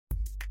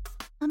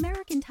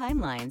American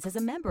Timelines is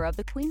a member of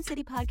the Queen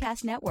City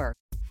Podcast Network.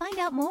 Find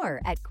out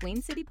more at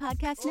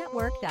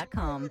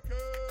queencitypodcastnetwork.com.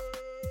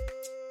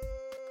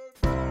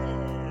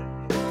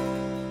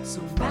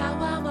 So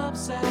now I'm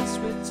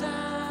obsessed with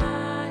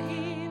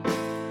time.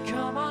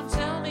 Come on,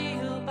 tell me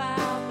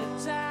about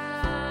the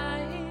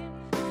time.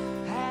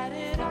 Had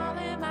it all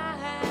in my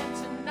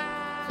hand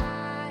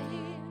tonight.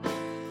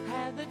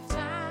 Had the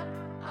time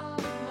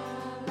of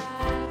my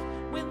life.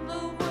 When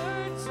the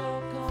words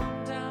all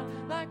come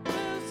down like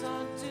blues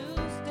on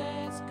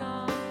Tuesdays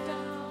come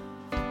down.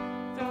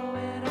 Throw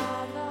it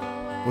all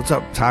away. What's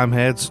up, time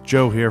heads?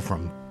 Joe here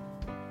from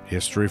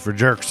History for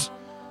Jerks.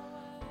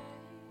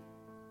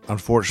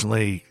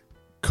 Unfortunately,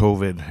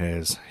 COVID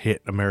has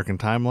hit American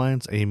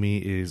Timelines. Amy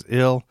is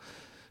ill.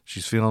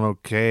 She's feeling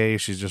okay.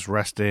 She's just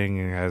resting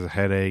and has a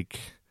headache,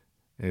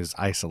 is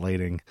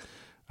isolating.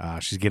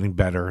 She's getting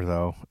better,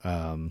 though.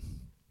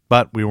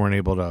 But we weren't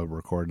able to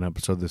record an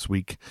episode this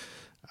week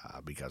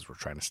because we're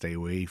trying to stay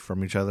away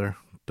from each other.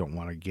 Don't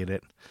want to get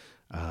it.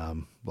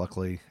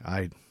 Luckily,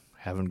 I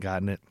haven't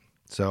gotten it.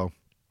 So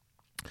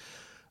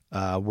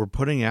we're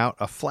putting out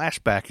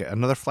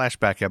another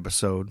flashback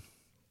episode.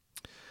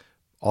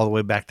 All the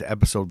way back to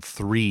episode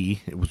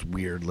 3. It was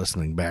weird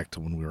listening back to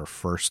when we were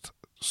first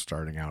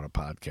starting out a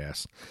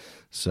podcast.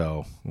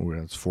 So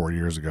it's 4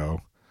 years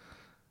ago.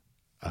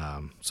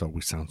 So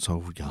we sound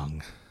so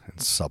young and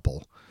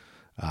supple.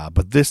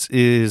 But this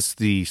is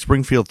the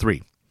Springfield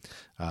Three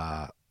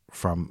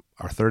from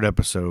our 3rd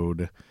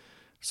episode.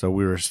 So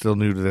we were still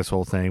new to this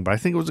whole thing, but I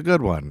think it was a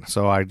good one.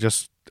 So I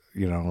just,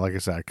 like I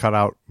said, I cut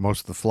out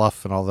most of the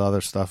fluff and all the other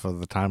stuff of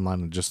the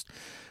timeline and just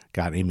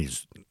got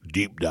Amy's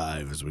deep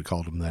dive, as we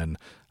called him then,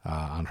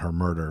 on her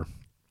murder.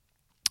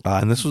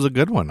 And this was a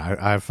good one.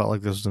 I felt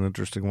like this was an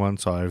interesting one,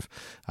 so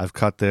I've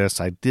cut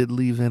this. I did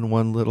leave in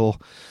one little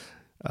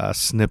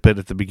snippet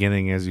at the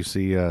beginning, as you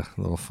see, a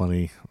little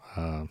funny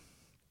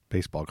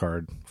baseball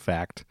card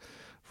fact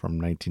from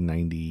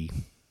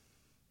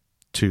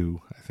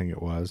 1992, I think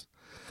it was.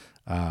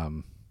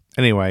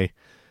 Anyway,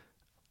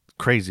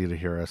 crazy to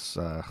hear us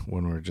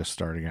when we're just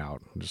starting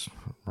out. Just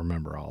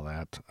remember all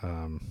that.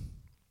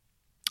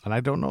 And I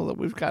don't know that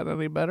we've gotten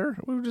any better.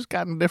 We've just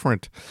gotten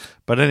different.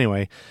 But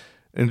anyway,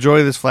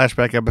 enjoy this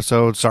flashback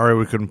episode. Sorry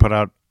we couldn't put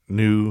out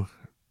new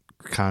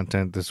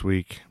content this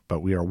week, but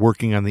we are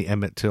working on the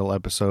Emmett Till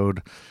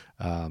episode,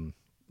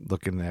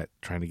 looking at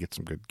trying to get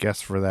some good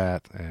guests for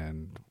that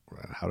and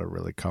how to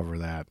really cover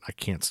that. I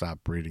can't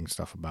stop reading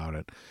stuff about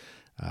it.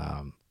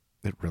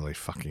 It really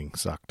fucking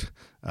sucked.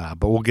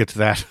 But we'll get to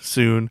that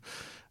soon.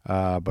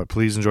 But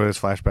please enjoy this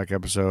flashback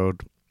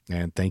episode,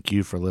 and thank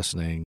you for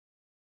listening.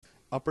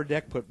 Upper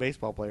Deck put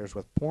baseball players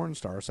with porn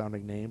star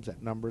sounding names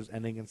at numbers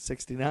ending in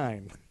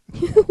 69.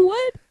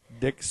 What?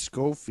 Dick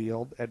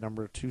Schofield at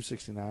number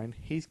 269.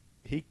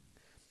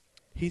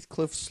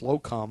 Heathcliff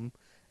Slocum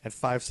at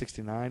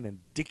 569, and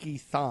Dickie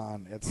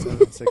Thon at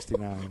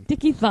 769.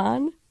 Dickie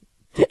Thon?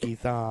 Dickie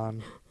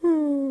Thon.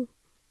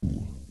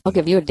 I'll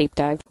give you a deep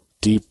dive.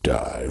 Deep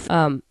dive.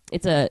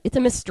 It's a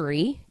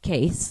mystery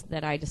case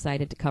that I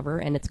decided to cover,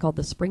 and it's called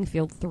the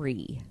Springfield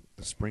Three.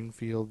 The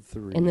Springfield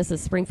Three. And this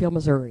is Springfield,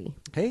 Missouri.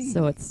 Hey.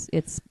 So it's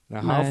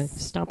Now, my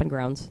stomping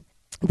grounds.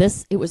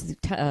 It was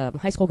the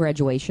high school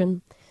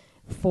graduation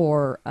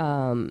for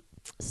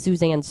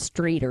Suzanne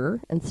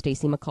Streeter and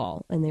Stacy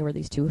McCall, and they were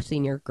these two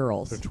senior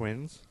girls. They're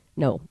twins?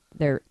 No,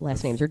 their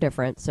last names are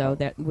different, so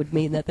that would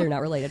mean that they're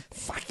not related.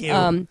 Fuck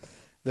you.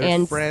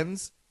 They're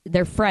friends?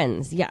 They're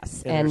friends,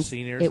 yes. And they're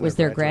seniors, it was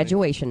their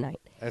graduation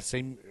night. At the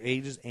same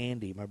age as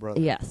Andy, my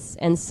brother. Yes,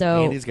 and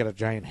so Andy's got a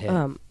giant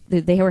head.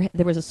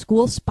 There was a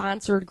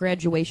school-sponsored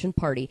graduation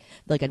party,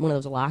 like one of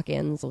those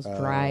lock-ins, those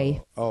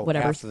dry,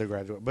 whatever. After the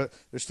graduate, but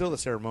there's still the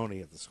ceremony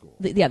at the school.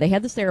 They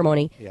had the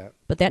ceremony. Yeah.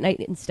 But that night,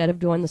 instead of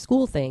doing the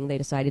school thing, they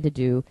decided to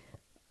do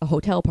a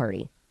hotel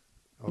party.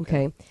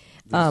 Okay.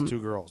 These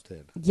two girls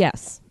did.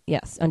 Yes.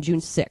 On June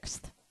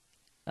 6th,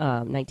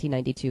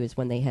 1992 is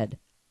when they had.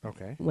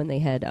 Okay. When they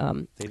had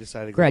they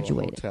decided to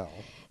graduated. go to a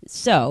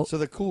hotel. So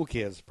the cool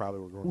kids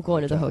probably were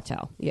going to the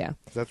hotel. Yeah.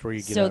 That's where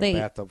you get a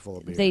bathtub full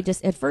of beer. They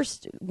just at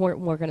first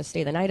weren't going to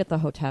stay the night at the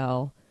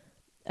hotel,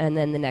 and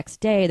then the next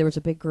day there was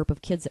a big group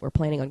of kids that were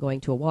planning on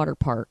going to a water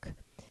park,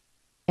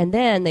 and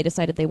then they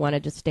decided they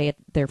wanted to stay at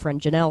their friend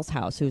Janelle's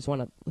house, who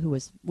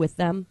was with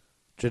them.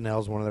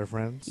 Janelle's one of their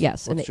friends?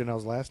 Yes. What's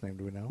Janelle's last name?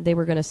 Do we know? They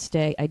were going to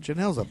stay.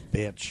 Janelle's a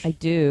bitch. I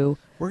do.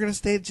 We're going to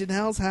stay at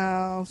Janelle's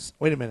house.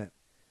 Wait a minute.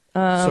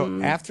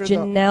 So after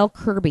Janelle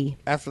Kirby.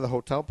 After the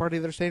hotel party,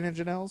 they're staying at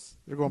Janelle's?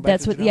 They're going back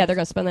to Janelle's? Yeah, they're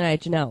going to spend the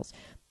night at Janelle's.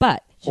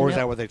 But or is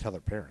that what they tell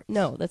their parents?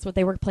 No, that's what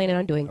they were planning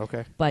on doing.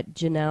 Okay. But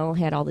Janelle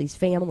had all these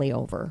family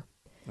over.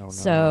 Oh, no.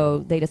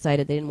 So they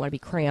decided they didn't want to be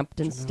cramped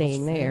and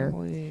staying there.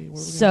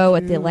 So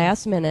at the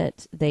last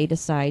minute, they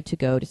decide to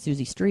go to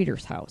Susie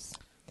Streeter's house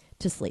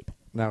to sleep.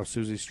 Now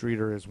Susie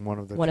Streeter is one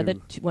of the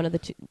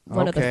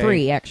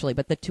three actually,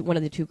 but one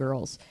of the two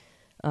girls.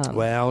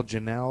 Well,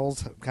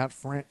 Janelle's got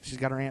she's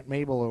got her Aunt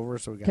Mabel over,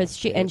 so we got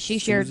she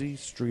shared Susie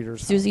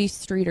Streeter's Susie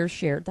Streeter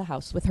shared the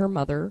house with her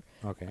mother,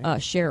 okay,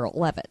 Cheryl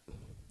Levitt.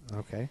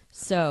 Okay.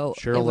 So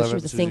Cheryl she Levitt,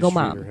 was a Susie single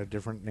Streeter mom. had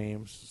different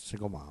names.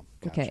 Single mom.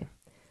 Gotcha. Okay.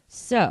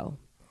 So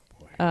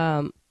Boy.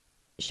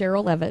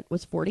 Cheryl Levitt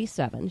was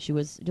 47. She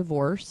was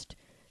divorced.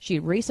 She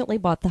recently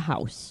bought the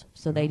house,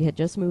 so they had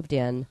just moved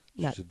in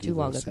not She's a too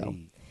long ago.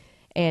 divorcee.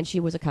 And she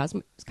was a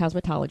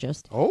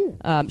cosmetologist.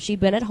 Oh. She'd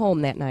been at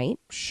home that night.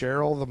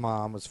 Cheryl, the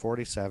mom, was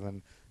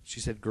 47. She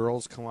said,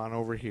 "Girls, come on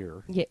over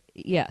here."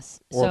 Yes.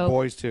 Or so,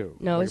 boys too.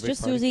 No, Like it's a big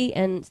just party? Susie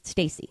and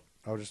Stacy.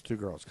 Oh, just two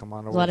girls. Come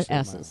on over. A lot to of see my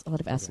S's, house. a lot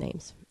of S Okay.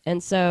 names.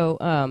 And so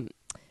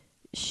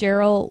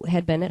Cheryl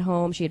had been at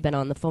home. She had been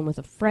on the phone with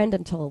a friend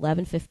until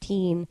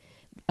 11:15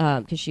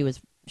 because she was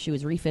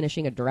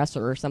refinishing a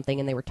dresser or something,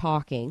 and they were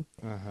talking.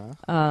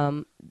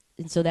 Uh-huh.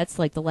 And so that's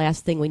like the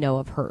last thing we know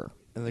of her.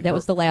 And That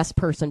was the last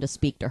person to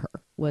speak to her,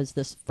 was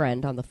this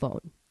friend on the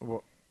phone.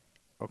 Well,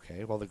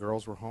 okay. Well, the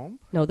girls were home.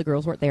 No, the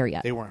girls weren't there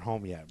yet. They weren't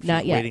home yet. She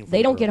Not was yet. waiting for They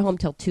the don't get girls. home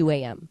till 2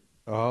 a.m.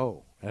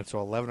 Oh, and so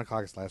 11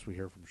 o'clock is the last we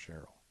hear from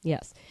Cheryl.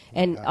 Yes.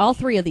 And gosh. all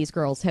three of these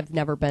girls have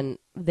never been,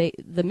 the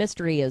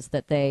mystery is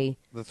that they,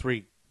 The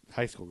three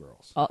high school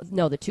girls.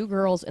 no, the two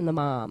girls and the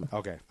mom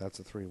Okay, that's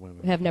the three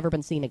women. have never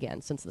been seen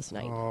again since this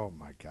night. Oh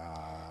my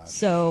gosh.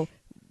 So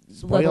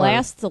Spoiler.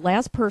 the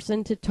last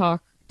person to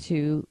talk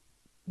to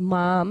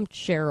Mom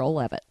Cheryl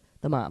Levitt,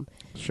 the mom,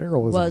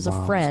 Cheryl was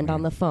a friend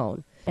on the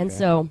phone. And Okay.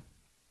 so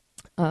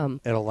at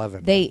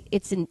 11.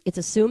 it's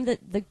assumed that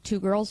the two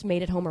girls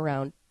made it home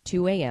around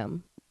 2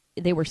 a.m.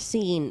 They were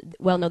seen,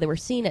 they were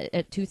seen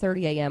at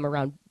 2:30 a.m.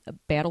 around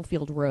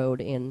Battlefield Road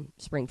in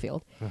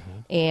Springfield.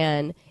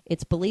 And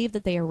it's believed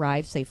that they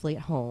arrived safely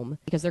at home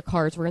because their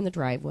cars were in the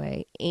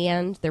driveway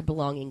and their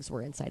belongings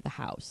were inside the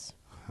house.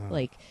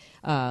 Like,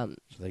 So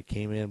they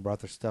came in,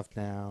 brought their stuff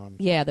down.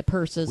 yeah, the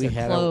purses, We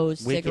their had a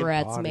clothes, wicked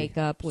cigarettes, body.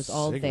 makeup was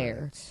all there.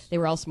 Cigarettes. They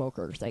were all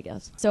smokers, I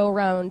guess. So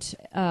around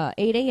 8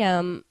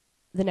 a.m.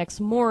 the next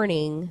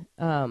morning,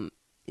 her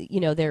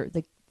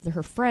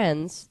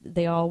friends,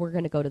 they all were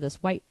going to go to this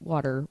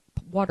water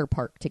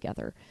park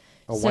together.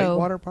 A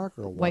whitewater park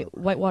or a water park?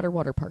 Whitewater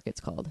water park,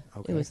 it's called.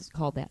 Okay. It was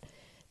called that.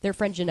 Their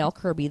friend Janelle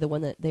Kirby, the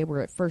one that they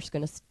were at first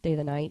going to stay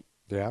the night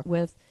Yeah.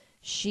 with,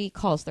 she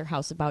calls their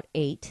house about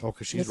 8. Oh,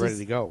 because she's ready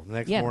to go. The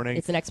next morning.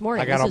 It's the next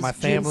morning. I got This all is my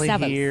June family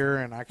 7th, here,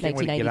 and I can't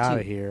wait to get out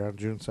of 1992. here on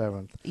June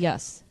 7th.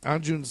 Yes.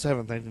 On June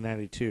 7th,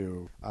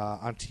 1992,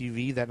 on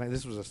TV that night,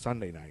 this was a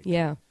Sunday night.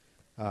 Yeah.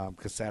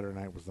 Because Saturday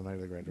night was the night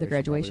of the graduation. The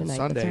graduation But night,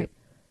 that's Sunday right.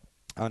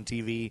 on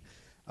TV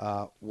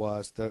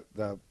was the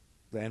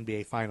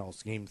NBA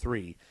Finals, Game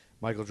 3.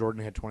 Michael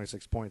Jordan had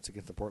 26 points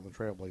against the Portland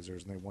Trail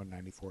Blazers, and they won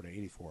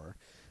 94-84.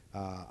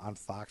 On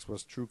Fox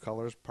was True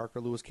Colors, Parker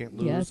Lewis Can't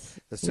Lose, Yes.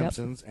 The Yep.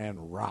 Simpsons,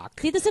 and Rock.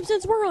 See, The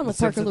Simpsons were on with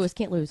Parker Simpsons- Lewis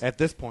Can't Lose. At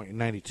this point, in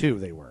 92,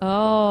 they were.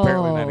 Oh.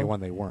 Apparently,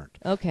 91, they weren't.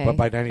 Okay. But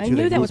by 92, I knew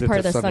they that was moved it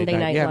part to of the Sunday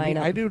night Yeah,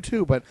 lineup. I do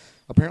too, but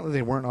apparently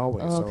they weren't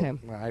always. Oh, so okay.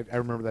 I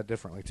remember that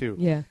differently too.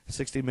 Yeah.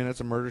 60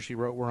 Minutes of Murder, She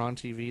Wrote were on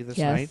TV this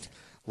Yes. night.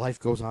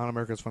 Life Goes On,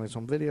 America's Funniest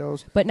Home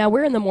Videos. But now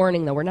we're in the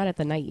morning, though. We're not at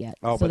the night yet.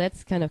 Oh, so but-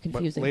 that's kind of But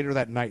confusing. later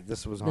that night,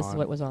 this was on. This is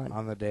what was on.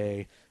 On the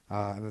day.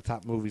 And the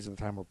top movies at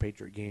the time were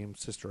Patriot Games,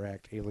 Sister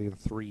Act, Alien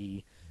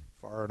 3,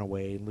 Far and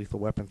Away, and Lethal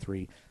Weapon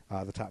 3.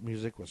 The top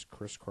music was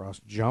Crisscross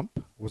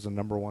Jump, was the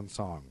number one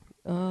song.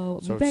 Oh,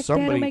 So Daddy'll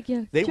somebody, make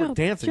you they were jump,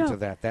 dancing jump. to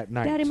that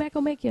night. Daddy Mac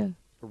will make you.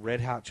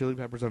 Red Hot Chili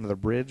Peppers Under the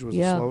Bridge was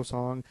Yeah. a slow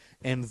song.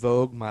 En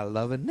Vogue, My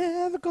Lovin'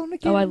 Never Gonna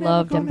Get Oh, I Never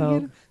loved En Gonna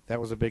Get Vogue. That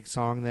was a big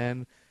song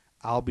then.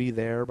 I'll Be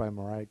There by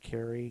Mariah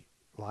Carey,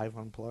 live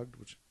unplugged,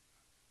 which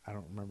I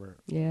don't remember.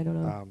 Yeah, I don't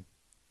know.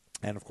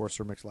 And, of course,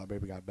 Sir Mix-a-Lot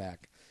Baby Got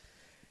Back.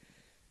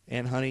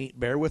 And, honey,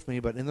 bear with me,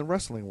 but in the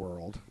wrestling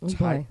world, Oh,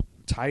 boy.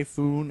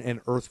 Typhoon and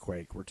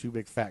Earthquake were two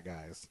big fat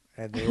guys,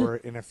 and they were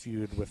in a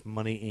feud with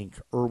Money Inc.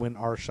 Erwin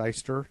R.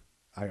 Shyster,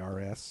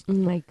 IRS, Oh,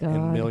 my God. and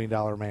 $1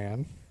 Million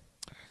Man.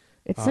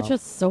 It's such a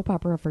soap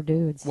opera for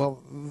dudes.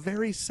 Well,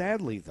 very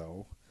sadly,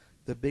 though,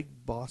 the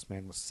Big Boss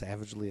Man was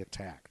savagely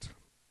attacked.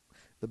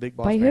 The Big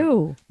Boss By Man,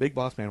 who? Big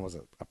Boss Man was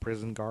a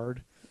prison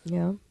guard.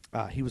 Yeah.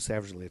 He was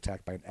savagely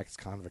attacked by an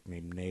ex-convict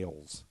named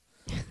Nails.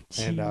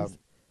 And Jeez.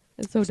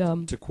 That's so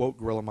dumb. to quote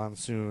Gorilla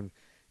Monsoon,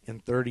 in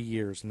 30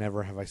 years,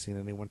 never have I seen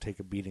anyone take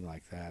a beating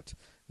like that.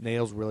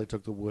 Nails really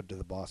took the wood to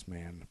the boss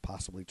man,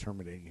 possibly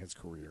terminating his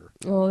career.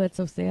 Oh, that's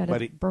so sad.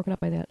 But I'm broken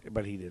up by that.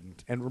 But he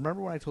didn't. And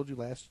remember when I told you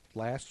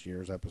last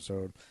year's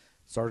episode,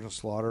 Sergeant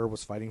Slaughter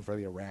was fighting for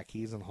the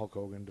Iraqis and Hulk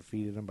Hogan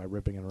defeated him by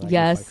ripping an Iraqi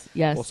Yes, flag?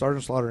 yes. Well,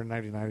 Sergeant Slaughter in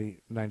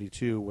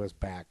 1992 was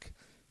back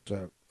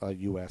to a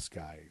U.S.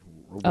 guy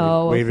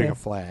waving okay. a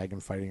flag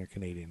and fighting a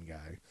Canadian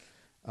guy.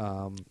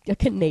 A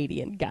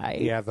Canadian guy.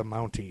 Yeah, the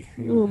Mountie.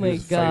 Oh, my He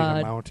was fighting God.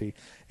 the Mountie.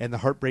 And the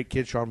Heartbreak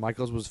Kid, Shawn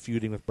Michaels, was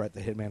feuding with Bret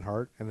the Hitman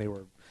Hart, and they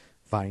were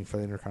vying for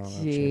the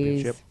Intercontinental Jeez.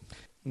 Championship.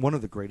 One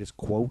of the greatest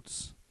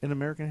quotes in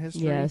American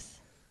history. Yes.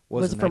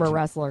 Was in from a 19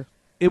 wrestler.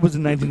 It was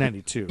in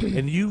 1992.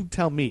 And you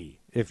tell me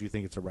if you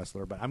think it's a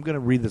wrestler, but I'm going to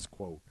read this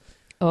quote.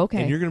 Oh,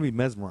 okay. And you're going to be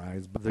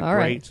mesmerized by the All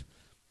great. right.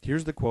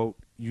 Here's the quote.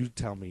 You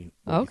tell me.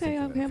 What Okay, you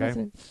think of okay, it, I'm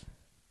listening.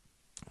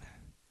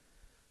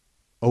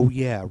 Oh,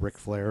 yeah, Ric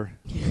Flair.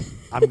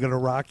 I'm going to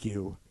rock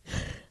you.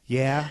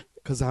 Yeah,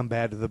 because I'm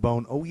bad to the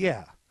bone. Oh,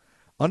 yeah.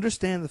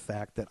 Understand the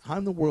fact that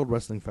I'm the World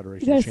Wrestling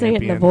Federation You gotta champion.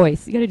 say it in the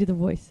voice. You gotta do the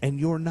voice. And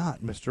you're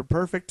not, Mr.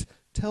 Perfect.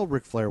 Tell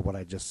Ric Flair what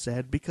I just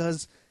said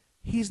because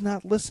he's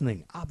not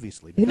listening,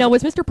 obviously. Now,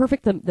 was Mr.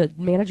 Perfect the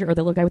manager or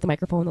the little guy with the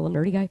microphone, the little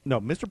nerdy guy? No,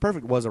 Mr.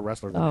 Perfect was a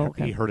wrestler. Oh,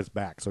 okay. He hurt his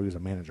back, so he's a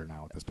manager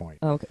now at this point.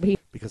 Oh, okay.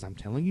 Because I'm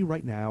telling you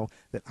right now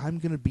that I'm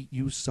going to beat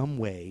you some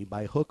way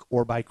by hook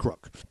or by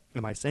crook.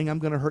 Am I saying I'm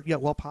going to hurt you?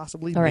 Well,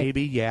 possibly, All right.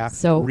 maybe, yeah.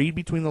 So read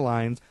between the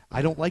lines.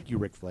 I don't like you,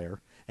 Ric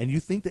Flair. And you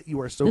think that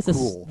you are so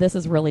cool. This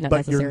is really not but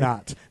necessary. You're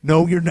not.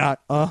 No, you're not.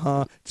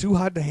 Too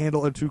hot to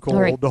handle and too cold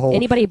All right. to hold.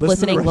 Anybody Listen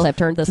listening to the will rest. have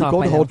turned this Too off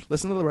cold by to now. hold.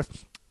 Listen to the rest.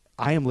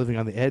 I am living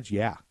on the edge,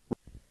 yeah.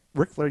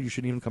 Ric Flair, you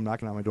shouldn't even come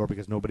knocking on my door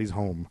because nobody's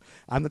home.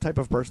 I'm the type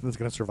of person that's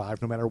going to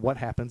survive no matter what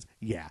happens,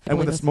 yeah. And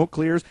when the smoke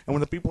clears and when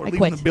the people are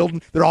leaving the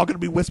building, they're all going to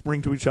be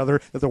whispering to each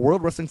other that the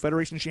World Wrestling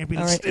Federation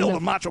champion is still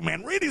the Macho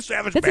Man, Randy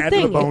Savage, That's the bad to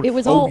the thing. bone. It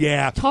was oh, all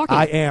yeah, talking.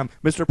 I am.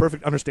 Mr.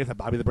 Perfect understands that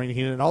Bobby the Brain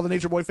Heenan and all the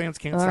Nature Boy fans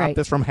can't All stop right.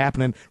 this from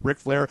happening. Ric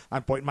Flair,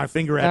 I'm pointing my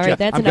finger All at right, you.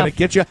 that's I'm going enough. to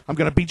get you. I'm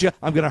going to beat you.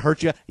 I'm going to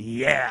hurt you.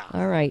 Yeah.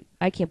 All right.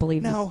 I can't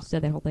believe Now, you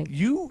said that whole thing.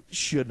 You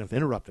shouldn't have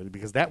interrupted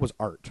because that was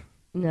art.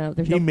 No,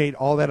 there's He no... made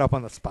all that up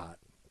on the spot.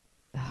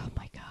 Oh,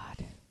 my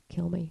God.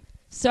 Kill me.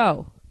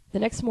 So, the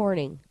next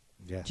morning,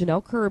 Yeah.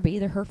 Janelle Kirby,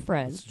 her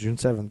friend, It's June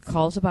 7th.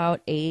 calls about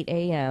 8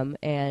 a.m.,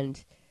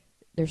 and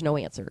there's no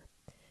answer.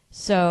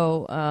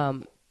 So,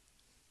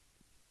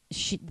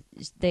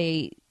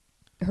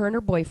 her and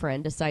her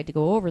boyfriend decide to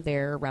go over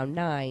there around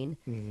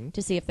 9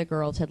 to see if the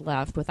girls had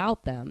left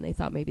without them. They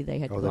thought maybe they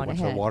had They gone went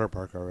ahead. to the water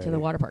park already. To the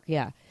water park,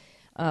 yeah.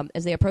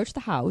 As they approached the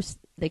house,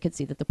 they could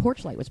see that the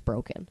porch light was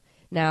broken.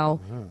 Now,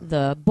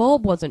 the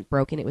bulb wasn't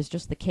broken; it was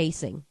just the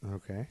casing,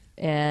 Okay.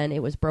 and it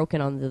was broken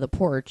on the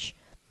porch.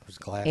 There's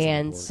glass.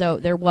 And so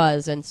there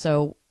was, and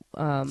so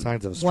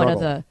signs of one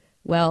struggle.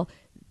 of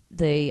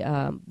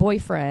the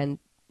boyfriend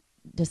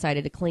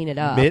decided to clean it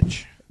up.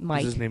 Mitch.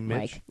 Mike. Is his name Mitch?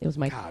 Mike. It was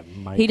Mike. God,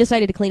 Mike. He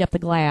decided to clean up the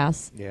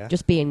glass, Yeah.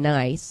 just being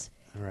nice,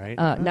 All right.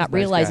 not That's a nice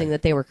realizing guy.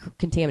 that they were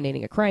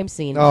contaminating a crime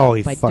scene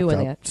he by fucked doing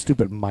up. that.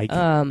 Stupid Mike.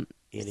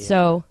 Idiot.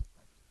 So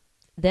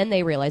then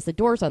they realized the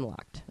door's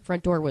unlocked. The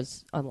front door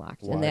was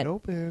unlocked. Wide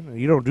open.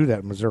 You don't do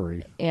that in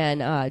Missouri.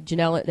 And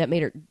Janelle, that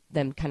made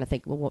them kind of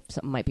think, well,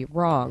 something might be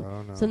wrong.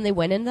 Oh, no. So then they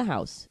went in the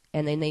house,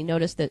 and then they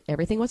noticed that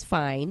everything was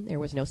fine. There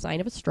was no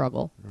sign of a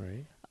struggle.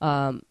 Right.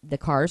 The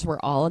cars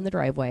were all in the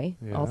driveway,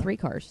 all Yeah. 3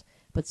 cars.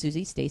 But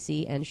Susie,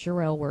 Stacy, and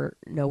Sherelle were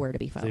nowhere to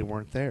be found. They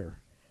weren't there.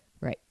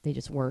 Right. They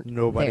just weren't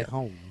Nobody there.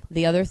 home.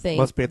 The other thing,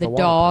 Must be at the the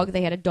water dog, park.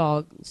 they had a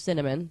dog,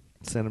 Cinnamon,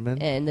 Cinnamon.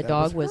 and the That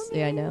dog was, her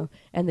yeah, I name? know,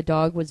 and the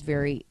dog was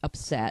very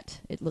upset.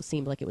 It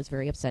seemed like it was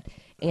very upset.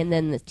 And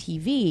then the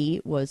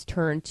TV was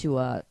turned to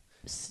a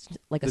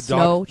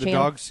snow The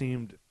channel. dog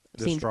seemed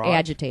distraught.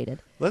 Agitated.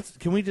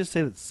 Can we just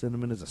say that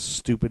Cinnamon is a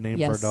stupid name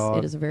for a Yes, dog?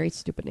 it is a very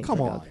stupid name Come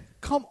for a on. dog.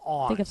 Come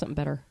on. Think of something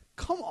better.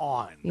 Come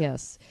on.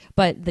 Yes,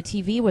 but the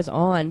TV was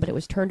on, but it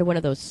was turned to one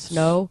of those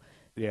snow,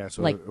 Yeah,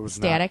 so like it was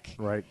static,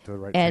 not right to the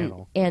right and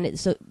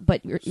channel.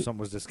 but Something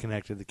was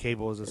disconnected. The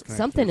cable was disconnected.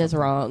 something is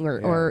wrong,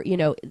 or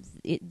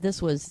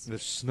this was.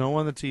 There's snow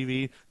on the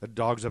TV. The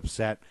dog's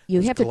upset. You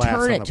There's have to glass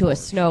turn on it the to a porch.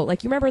 snow.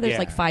 Like you remember, there's Yeah.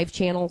 like 5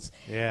 channels,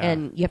 Yeah.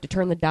 and you have to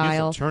turn the You have to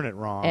dial, turn it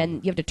wrong.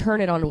 and you have to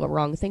turn it onto a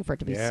wrong thing for it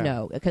to be Yeah.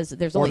 snow because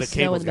there's or only the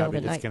snow in cable's the got middle to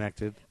of be the night.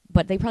 disconnected.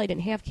 But they probably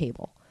didn't have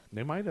cable.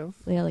 They might have.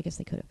 Yeah, I guess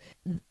they could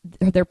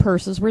have. Their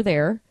purses were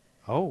there.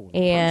 Oh.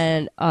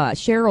 And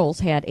Cheryl's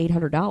had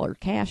 $800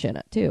 cash in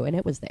it too, and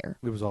it was there.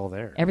 It was all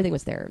there. Everything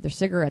was there. Their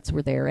cigarettes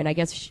were there, and I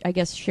guess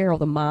Cheryl,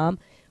 the mom,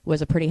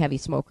 was a pretty heavy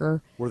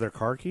smoker. Were there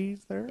car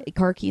keys there?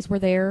 Car keys were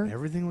there.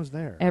 Everything was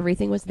there.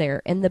 Everything was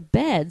there, and the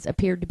beds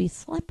appeared to be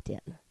slept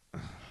in.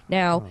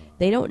 Now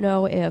they don't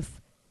know if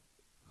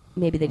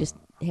maybe they just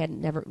had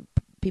never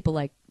people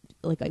like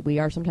we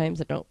are sometimes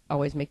that don't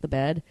always make the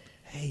bed.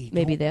 Hey,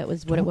 Maybe that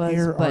was what it was.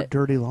 Air our But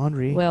dirty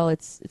laundry. well,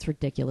 it's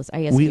ridiculous.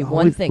 I ask We you one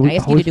always- thing. we I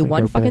ask you to always do make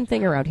one our fucking bed.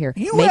 thing around here.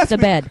 You Make asked the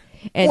me- bed,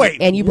 and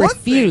Wait, you one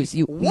refuse. Thing,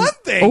 You one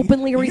thing.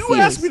 openly refuse. You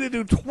asked me to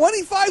do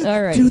 25.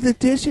 All right. Do the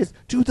dishes.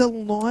 Do the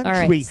laundry. All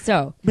right,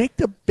 so make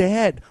the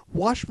bed.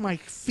 Wash my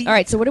feet. all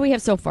right. So what do we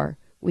have so far?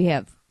 We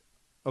have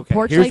Okay.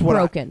 porch here's light what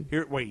broken.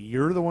 Wait,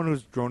 you're the one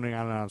who's droning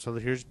on and on. So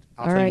here's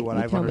I'll all tell right, you what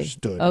you I've tell me.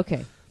 understood.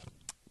 Okay.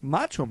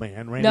 Macho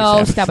Man, Randy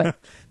No, Savage. stop it.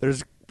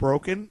 There's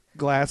broken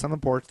glass on the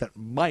porch that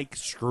Mike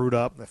screwed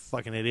up, that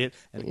fucking idiot,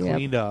 and Yep.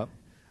 cleaned up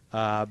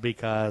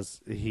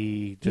because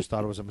he just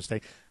thought it was a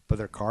mistake. But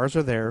their cars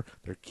are there,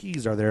 their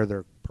keys are there,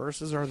 their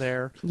purses are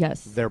there.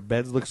 Yes. Their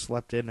beds look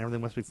slept in,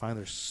 everything must be fine.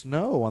 There's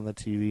snow on the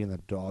TV, and the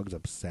dog's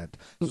upset.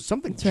 So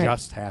something That's right.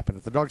 just happened.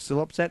 If the dog's still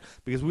upset,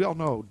 because we all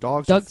know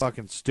dogs are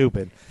fucking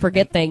stupid.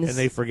 Forget and, things And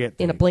they forget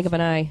in a things. blink of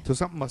an eye. So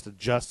something must have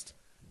just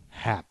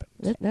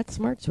happened. That's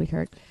smart,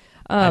 sweetheart.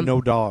 I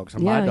know dogs.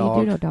 And yeah, my you dog,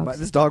 do know dogs. But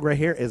this dog right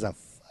here is a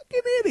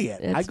fucking idiot.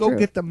 That's I go true.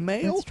 get the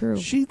mail. That's true.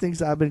 She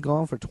thinks I've been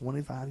gone for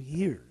 25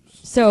 years.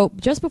 So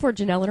just before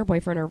Janelle and her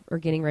boyfriend are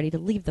getting ready to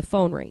leave, the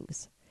phone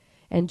rings,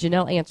 and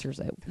Janelle answers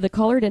it. The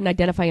caller didn't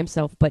identify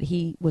himself, but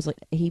he was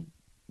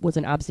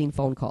an obscene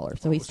phone caller.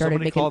 So he started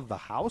Somebody making. called the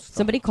house?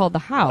 Somebody called the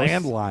house.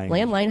 Landline.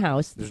 Landline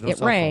house. There's no It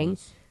cell rang.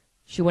 phones.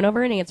 She went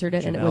over and answered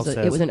it, and it was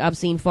an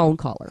obscene phone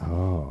caller.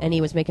 Oh. And he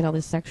was making all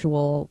this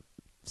sexual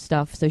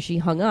stuff, so she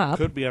hung up.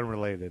 Could be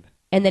unrelated.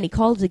 And then he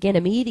calls again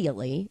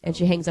immediately, and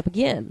she hangs up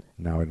again.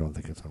 No, I don't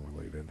think it's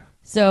unrelated.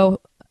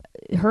 So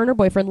her and her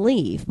boyfriend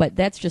leave, but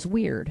that's just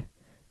weird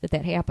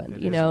that happened,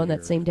 It is on weird.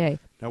 that same day.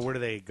 Now, where do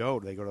they go?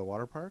 Do they go to the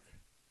water park?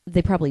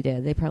 They probably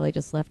did. They probably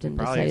just left and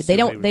Probably decided.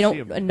 assumed They they would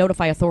see don't him.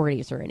 notify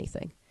authorities or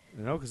anything.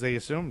 No, because they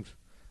assumed.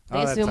 They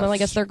Oh, assume, that's well, I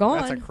guess they're gone.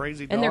 That's a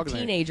crazy dog. And they're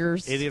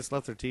teenagers. Idiots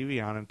left their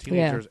TV on, and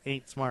teenagers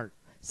ain't smart.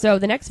 So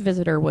the next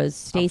visitor was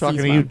I'm Stacy's talking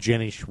to mom. you,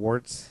 Jenny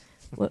Schwartz.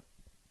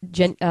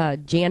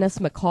 Janice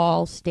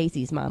McCall,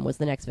 Stacy's mom, was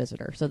the next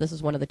visitor. So this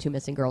is one of the two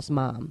missing girls'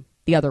 mom.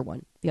 The other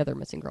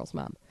missing girl's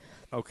mom.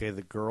 Okay,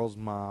 the girl's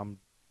mom,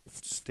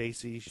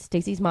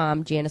 Stacy's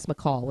mom, Janice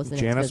McCall, was the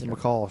next Janice visitor.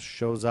 McCall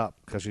shows up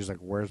because she's like,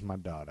 "Where's my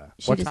daughter?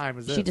 She What time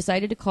is this?" She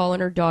decided to call on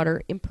her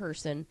daughter in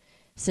person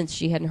since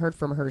she hadn't heard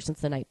from her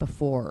since the night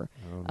before.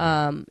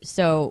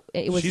 So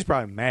it was. She's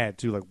probably mad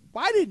too. Like,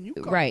 why didn't you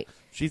call? Right.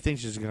 She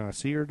thinks she's gonna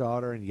see her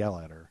daughter and yell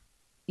at her.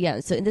 Yeah.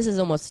 So this is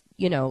almost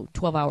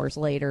 12 hours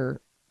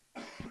later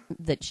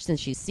since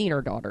she's seen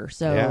her daughter.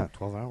 So yeah,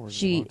 12 hours.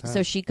 is a long time.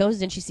 So she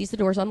goes in. She sees the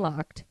doors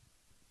unlocked,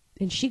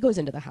 and she goes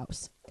into the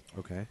house.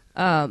 Okay.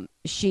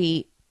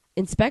 She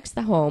inspects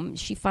the home.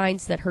 She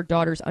finds that her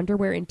daughter's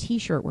underwear and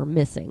T-shirt were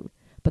missing,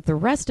 but the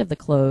rest of the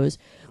clothes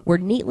were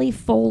neatly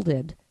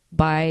folded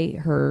by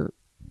her.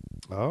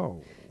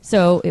 Oh.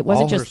 So it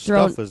wasn't All just her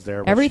thrown. stuff is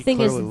there, but Everything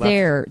she is clearly left.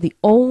 there. The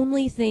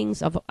only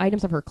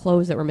items of her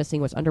clothes that were missing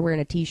was underwear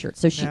and a T-shirt.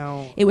 So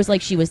it was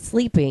like she was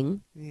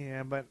sleeping.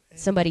 Yeah, but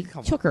Somebody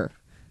come took on. her.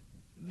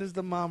 Does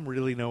the mom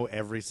really know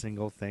every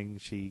single thing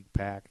she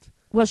packed?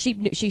 Well, she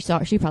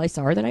probably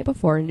saw her the night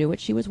before and knew what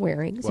she was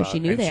wearing, so Well, she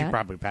knew and that. She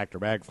probably packed her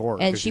bag for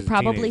her. And 'cause she she's a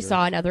probably teenager.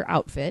 saw another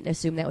outfit and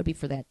assumed that would be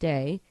for that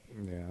day.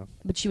 Yeah.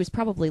 But she was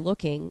probably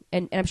looking,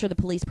 and I'm sure the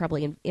police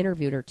probably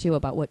interviewed her, too,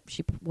 about what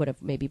she would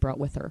have maybe brought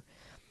with her.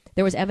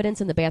 There was evidence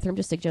in the bathroom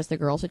to suggest the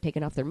girls had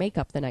taken off their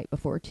makeup the night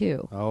before,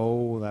 too.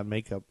 Oh, that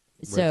makeup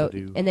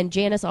residue. And then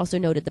Janice also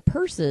noted the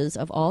purses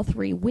of all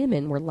three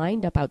women were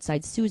lined up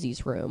outside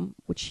Susie's room,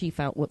 which she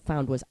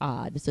found was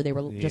odd. So they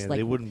were just like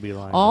they wouldn't be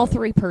lined all up.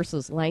 three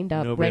purses lined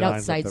up Nobody right lines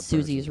up outside their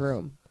Susie's purses.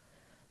 room,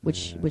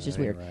 which is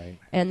weird. Right.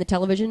 And the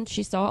television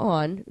she saw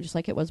on, just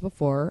like it was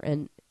before,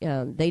 and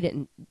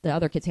the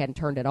other kids hadn't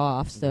turned it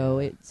off, so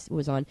it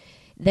was on.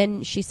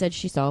 Then she said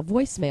she saw a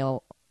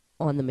voicemail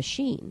on the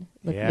machine.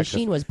 The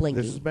machine was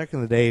blinking. This is back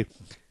in the day.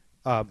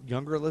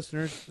 Younger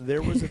listeners,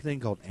 there was a thing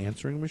called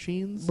answering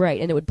machines.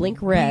 Right, and it would blink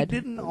red. We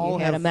didn't and all you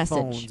had have a message.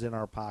 phones in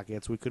our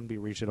pockets. We couldn't be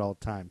reached at all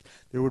times.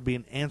 There would be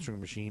an answering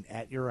machine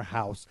at your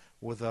house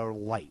with a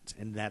light,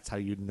 and that's how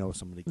you'd know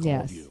somebody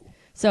called you.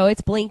 So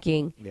it's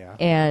blinking, Yeah.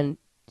 and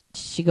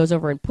she goes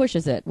over and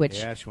pushes it, which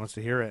Yeah, she wants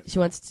to hear it.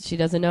 she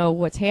doesn't know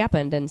what's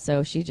happened, and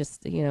so she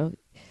just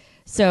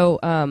so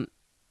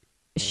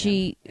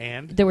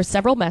And there were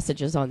several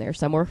messages on there.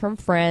 Some were from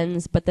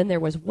friends, but then there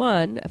was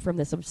one from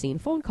this obscene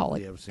phone call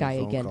the obscene guy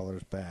phone again.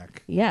 caller's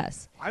back.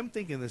 Yes. I'm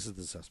thinking this is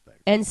the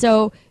suspect. And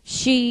so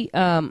she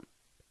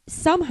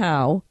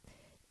somehow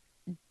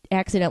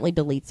accidentally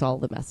deletes all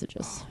the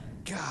messages.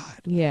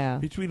 God. Yeah.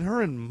 Between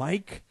her and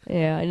Mike?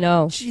 Yeah, I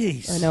know.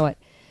 Jeez. I know it.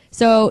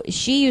 So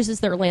she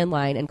uses their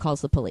landline and calls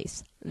the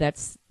police.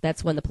 That's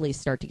when the police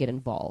start to get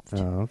involved.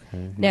 Oh, okay.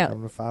 Here Now,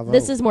 come the 5-0.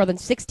 this is more than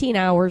 16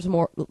 hours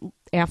more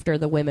after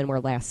the women were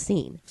last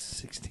seen.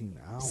 16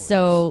 hours.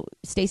 So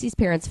Stacy's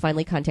parents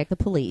finally contact the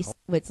police.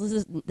 This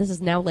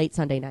is now late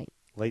Sunday night.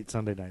 Late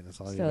Sunday night.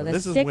 That's all you So know. that's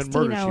This is when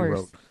 16 Murder, hours.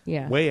 She Wrote.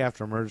 Yeah. Way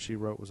after Murder, She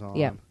Wrote was on.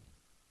 Yeah.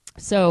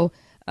 So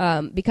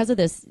because of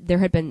this, there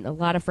had been a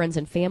lot of friends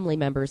and family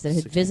members that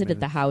had 60 visited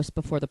the minutes. house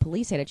before the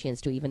police had a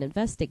chance to even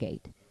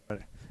investigate.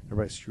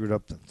 Everybody screwed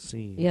up the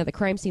scene. Yeah, the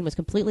crime scene was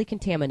completely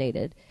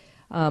contaminated.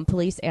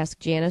 Police asked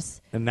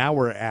Janice. And now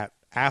we're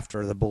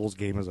after the Bulls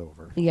game is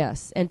over.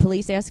 Yes, and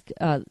police asked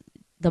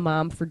the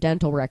mom for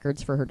dental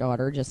records for her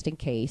daughter, just in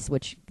case.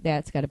 Which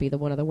that's got to be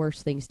one of the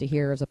worst things to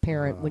hear as a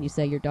parent when you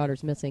say your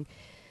daughter's missing.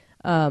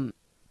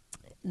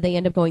 They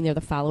end up going there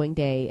the following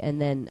day, and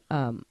then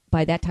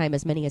by that time,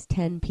 as many as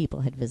 10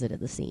 people had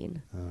visited the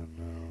scene. Oh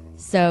no!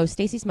 So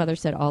Stacy's mother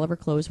said all of her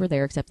clothes were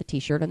there except the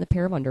T-shirt and the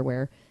pair of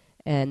underwear,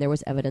 and there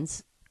was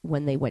evidence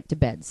when they went to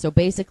bed. So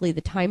basically, the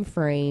time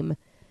frame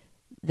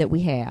that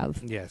we have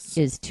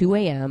is 2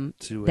 a.m.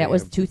 2 That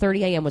was a.m.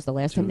 2:30 a.m. was the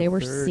last time they were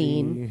 2:30.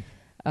 seen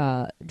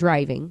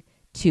driving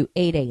to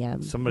 8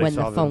 a.m. Somebody when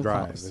saw the phone them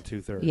drive calls. at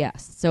 2:30.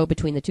 Yes. So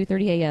between the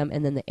 2:30 a.m.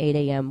 and then the 8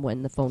 a.m.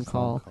 when the phone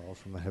call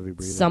from the heavy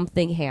breathing.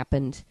 something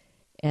happened,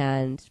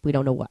 and we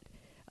don't know what.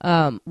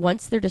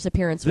 Once their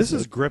disappearance was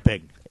This is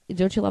gripping.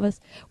 Don't you love this?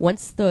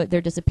 Once their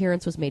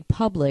disappearance was made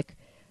public,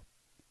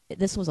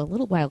 this was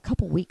a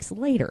couple weeks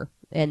later,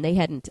 and they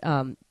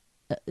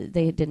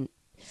didn't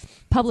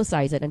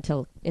publicize it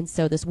until. And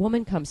so this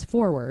woman comes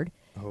forward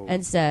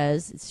and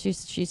says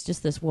she's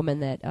just this woman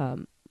that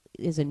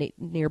is a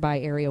nearby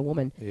area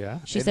woman. Yeah,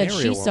 she an said area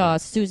she woman. saw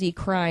Susie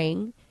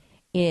crying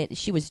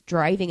She was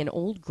driving an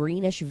old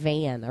greenish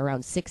van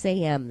around 6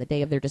 a.m. the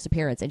day of their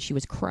disappearance, and she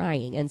was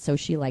crying, and so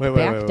she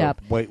backed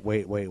up. Wait.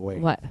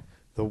 What?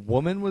 The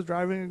woman was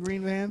driving a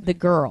green van? The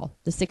girl,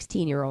 the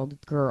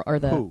 16-year-old girl, or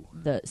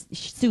the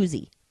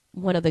Susie,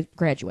 one of the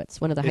graduates,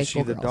 one of the high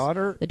school girls. Is she the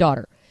daughter? The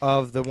daughter.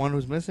 Of the one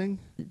who's missing?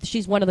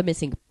 She's one of the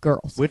missing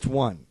girls. Which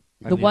one?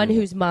 The one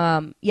whose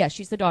mom,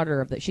 she's the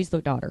daughter of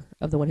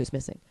the one who's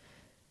missing.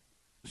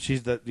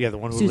 She's the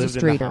one who Susie lived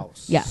Streeter. in the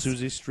house. Yes.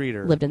 Susie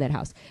Streeter. Lived in that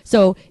house.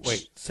 So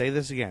wait, say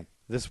this again.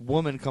 This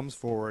woman comes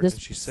forward and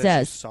she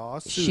says she saw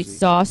Susie. She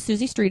saw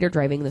Susie Streeter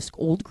driving this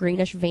old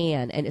greenish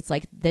van, and it's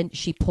like then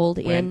she pulled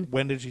in.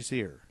 When did she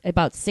see her?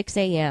 About 6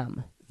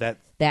 a.m.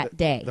 that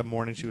day. The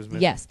morning she was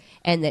missing? Yes.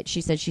 And that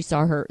she said she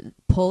saw her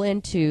pull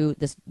into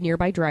this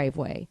nearby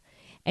driveway,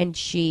 and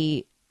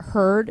she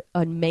heard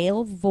a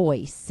male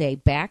voice say,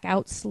 "Back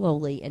out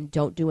slowly and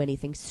don't do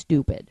anything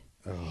stupid."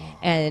 Oh,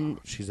 and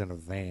she's in a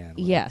van.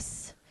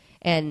 Yes.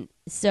 And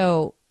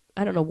so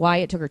I don't know why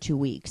it took her 2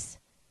 weeks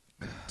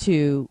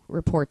to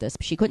report this.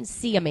 She couldn't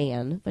see a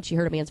man, but she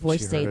heard a man's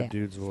voice say that. A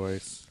dude's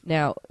voice.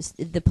 Now,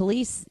 the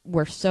police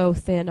were so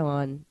thin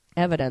on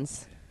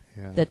evidence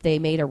that they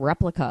made a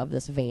replica of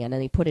this van,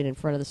 and they put it in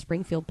front of the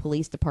Springfield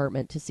Police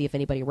Department to see if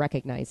anybody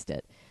recognized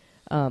it.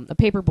 A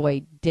paper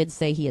boy did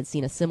say he had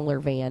seen a similar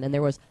van, and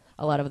there was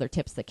a lot of other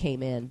tips that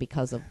came in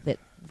because of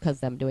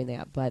them doing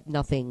that, but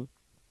nothing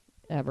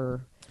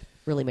ever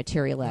really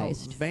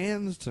materialized. Now,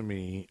 vans to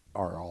me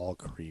are all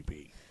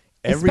creepy.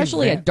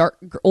 Especially a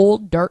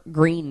old dark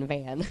green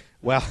van.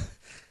 Well,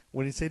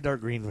 when you say dark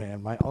green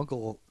van, my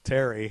uncle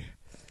Terry.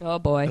 Oh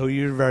boy! Who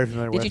you're very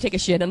familiar with. Did you take a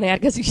shit in that?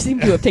 Because you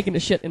seem to have taken a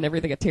shit in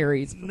everything at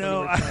Terry's.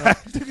 No, I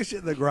took a shit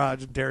in the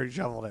garage and Terry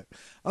shoveled it.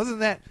 Other than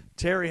that,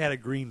 Terry had a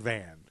green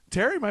van.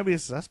 Terry might be a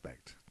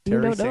suspect.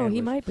 Terry No, Sanders. he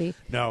might be.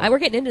 No, we're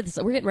getting into this.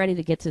 We're getting ready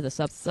to get to the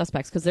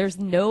suspects because there's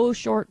no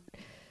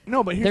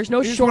there's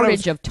no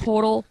shortage of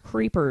total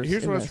creepers.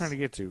 Here's what I was trying to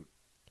get to.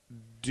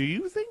 Do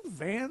you think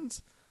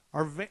vans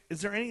are?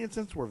 Is there any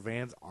instance where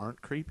vans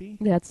aren't creepy?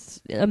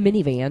 That's a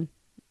minivan.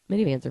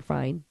 Minivans are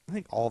fine. I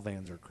think all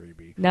vans are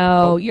creepy.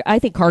 No, I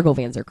think cargo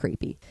vans are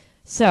creepy.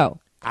 So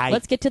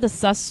let's get to the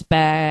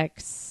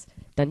suspects.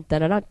 Dun,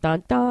 dun, dun, dun,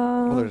 dun,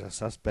 dun. Well, there's a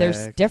suspect.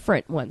 There's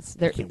different ones.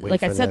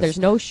 Like I said, this. there's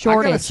no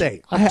shortage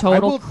of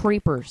total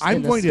creepers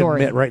in the story. I'm going to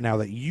admit right now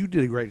that you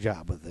did a great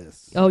job with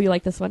this. Oh, you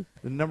like this one?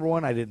 Number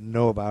one, I didn't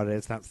know about it.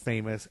 It's not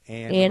famous.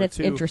 And it's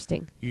two,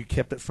 interesting. You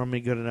kept it from me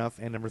good enough.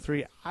 And number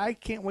three, I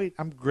can't wait.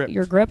 I'm gripped.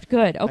 You're gripped?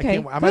 Good. Okay.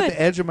 I'm at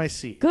the edge of my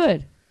seat.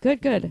 Good.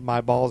 Good.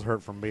 My balls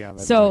hurt from being on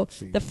that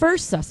seat. The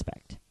first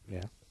suspect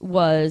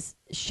was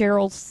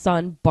Cheryl's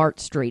son, Bart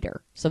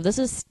Streeter. So this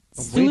is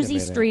Susie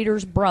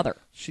Streeter's brother.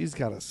 She's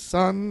got a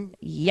son?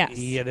 Yes.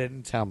 You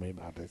didn't tell me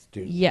about this,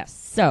 dude. Yes.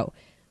 So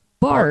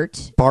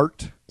Bart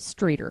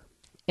Streeter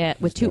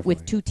with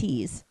two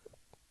T's.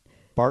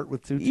 Bart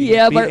with two T's?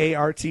 Yeah,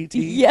 B-A-R-T-T?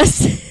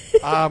 Yes.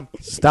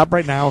 Stop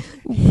right now.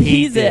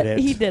 He did it.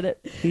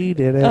 He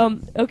did it.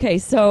 Okay,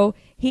 so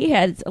he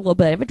had a little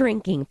bit of a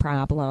drinking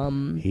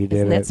problem. He did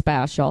Isn't that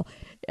special?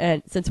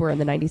 And since we're in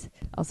the 90s,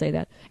 I'll say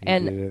that.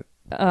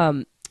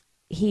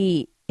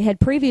 He had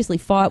previously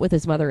fought with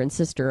his mother and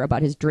sister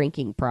about his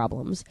drinking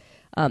problems.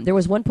 There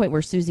was one point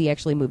where Susie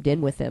actually moved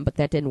in with him, but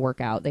that didn't work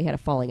out. They had a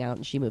falling out,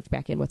 and she moved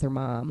back in with her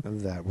mom.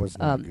 That was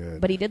not good.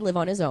 But he did live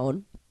on his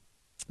own.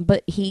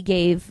 But he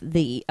gave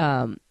the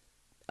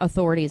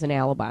authorities an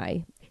alibi.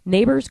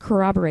 Neighbors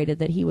corroborated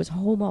that he was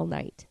home all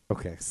night.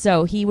 Okay.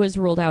 So he was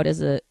ruled out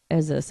as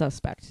a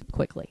suspect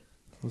quickly.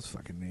 Those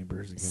fucking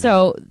neighbors again.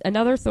 So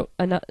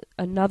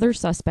another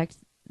suspect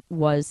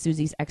was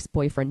Susie's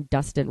ex-boyfriend,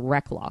 Dustin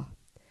Recklaw.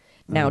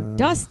 Now,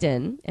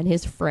 Dustin and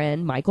his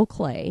friend, Michael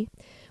Clay,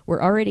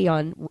 were already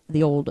on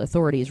the old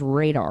authorities'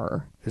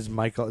 radar. Is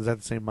that the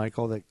same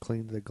Michael that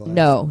cleaned the glass?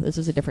 No, this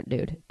was a different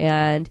dude.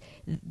 And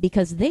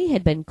because they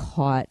had been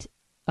caught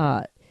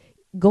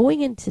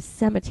going into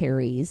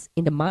cemeteries,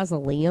 into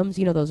mausoleums,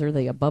 those are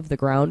the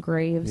above-the-ground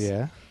graves.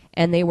 Yeah.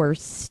 And they were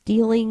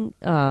stealing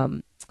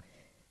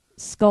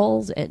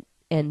skulls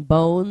and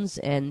bones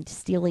and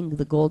stealing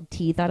the gold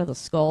teeth out of the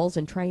skulls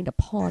and trying to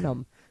pawn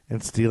them.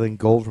 And stealing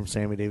gold from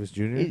Sammy Davis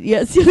Jr.?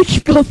 Yeah, stealing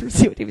gold from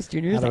Sammy Davis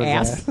Jr.'s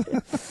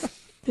ass.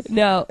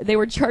 No, they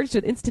were charged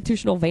with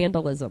institutional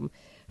vandalism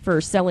for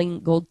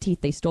selling gold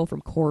teeth they stole from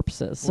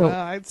corpses. So, well,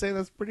 I'd say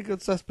that's a pretty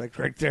good suspect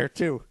right there,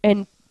 too.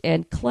 And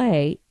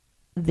Clay,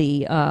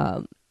 the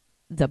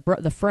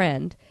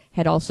friend,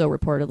 had also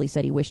reportedly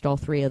said he wished all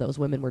three of those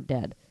women were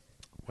dead.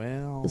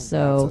 Well,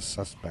 so that's a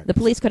suspect. The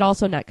police could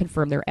also not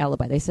confirm their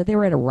alibi. They said they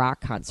were at a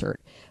rock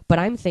concert. But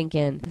I'm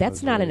thinking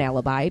that's not an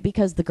alibi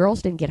because the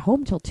girls didn't get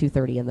home till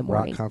 2:30 in the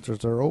morning. Rock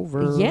concerts are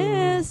over.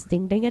 Yes,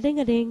 ding ding a ding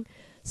a ding.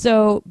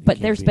 So, but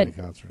there's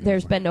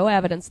been no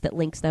evidence that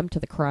links them to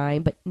the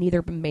crime, but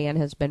neither man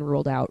has been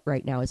ruled out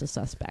right now as a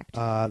suspect.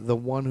 The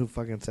one who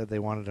fucking said they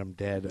wanted him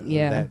dead,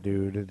 that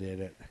dude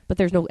did it. But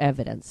there's no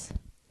evidence.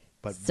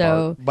 But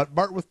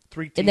Bart with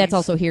 3 T's. And that's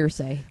also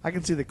hearsay. I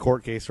can see the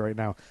court case right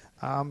now.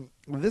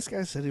 This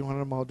guy said he wanted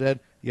them all dead.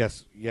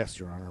 Yes,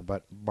 Your Honor,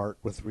 but Bart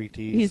with 3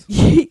 T's.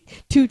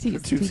 Two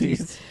T's. Two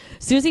T's.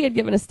 Susie had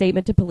given a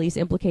statement to police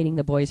implicating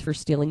the boys for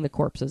stealing the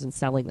corpses and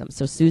selling them.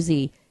 So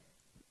Susie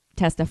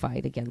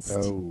testified against.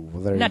 Oh,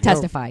 well, there not you go.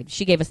 testified.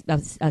 She gave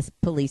a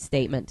police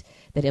statement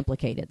that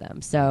implicated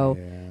them. So,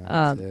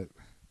 Yeah, that's it.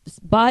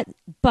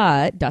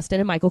 but Dustin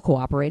and Michael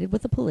cooperated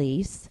with the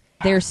police.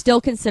 They're still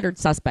considered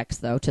suspects,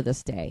 though, to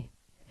this day.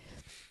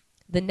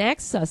 The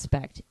next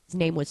suspect, his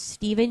name was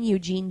Stephen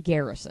Eugene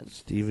Garrison.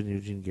 Stephen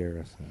Eugene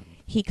Garrison.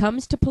 He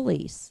comes to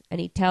police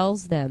and he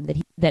tells them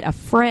that a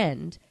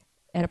friend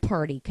at a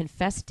party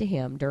confessed to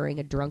him during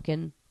a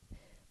drunken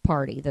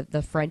party. That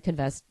the friend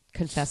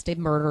confessed to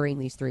murdering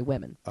these 3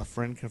 women. A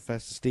friend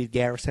confessed to Steve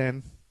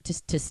Garrison?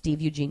 To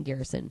Steve Eugene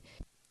Garrison.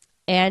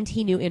 And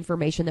he knew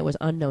information that was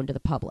unknown to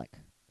the public.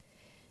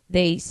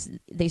 They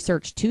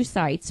searched 2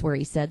 sites where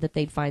he said that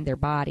they'd find their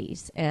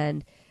bodies,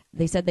 and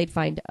they said they'd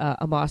find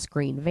a moss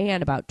green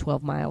van about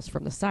 12 miles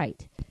from the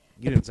site.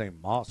 You didn't say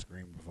moss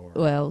green before.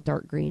 Well,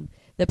 dark green.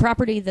 The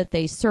property that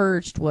they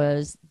searched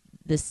was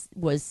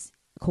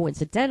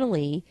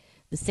coincidentally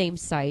the same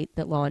site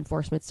that law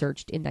enforcement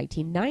searched in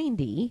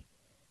 1990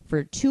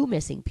 for 2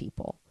 missing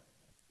people,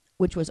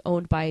 which was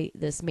owned by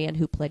this man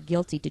who pled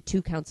guilty to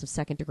 2 counts of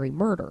second-degree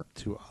murder.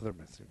 2 other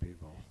missing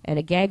people. And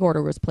a gag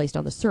order was placed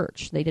on the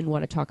search. They didn't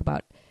want to talk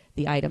about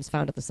the items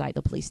found at the site.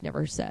 The police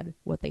never said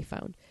what they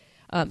found.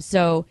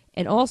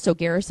 And also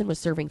Garrison was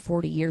serving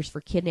 40 years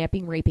for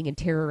kidnapping, raping, and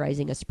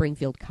terrorizing a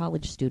Springfield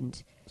college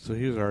student. So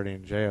he was already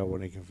in jail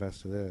when he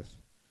confessed to this.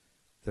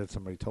 That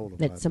somebody told him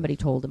That about somebody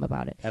told him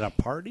about it. At a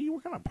party?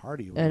 What kind of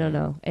party was I don't that?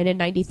 know. And in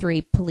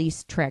 93,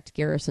 police tracked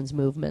Garrison's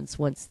movements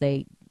once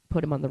they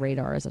put him on the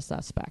radar as a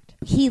suspect.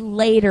 He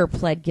later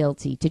pled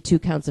guilty to 2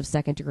 counts of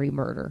second-degree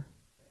murder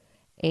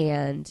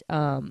and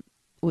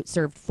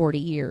served 40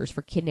 years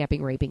for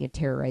kidnapping, raping, and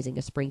terrorizing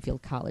a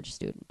Springfield college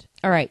student.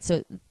 All right,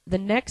 so the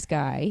next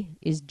guy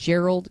is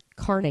Gerald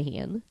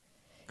Carnahan.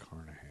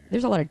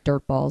 There's a lot of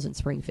dirtballs in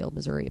Springfield,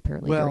 Missouri,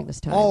 apparently, during this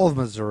time. All of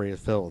Missouri is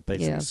filled with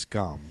basic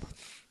scum.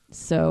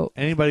 So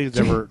anybody who's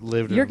ever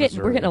lived in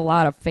Missouri. We're getting a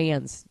lot of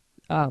fans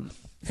from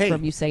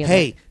you saying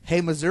that.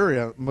 Hey,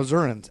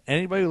 Missourians,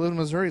 anybody who lives in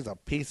Missouri is a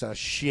piece of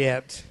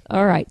shit.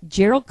 All right.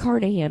 Gerald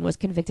Carnahan was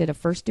convicted of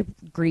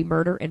first-degree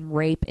murder and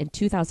rape in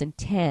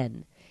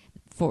 2010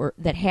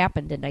 that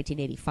happened in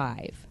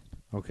 1985.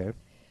 Okay.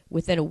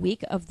 Within a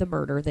week of the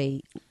murder,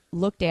 they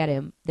looked at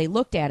him at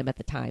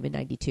the time in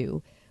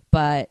 92,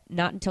 but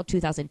not until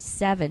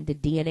 2007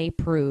 did DNA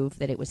prove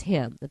that it was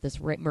him, that this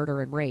murder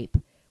and rape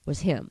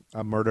was him.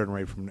 A murder and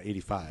rape from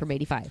 85. From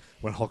 85.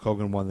 When Hulk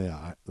Hogan won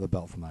the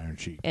belt from the Iron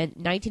Sheik. And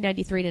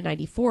 1993 to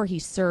 94, he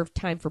served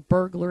time for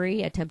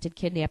burglary, attempted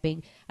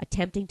kidnapping,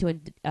 attempting to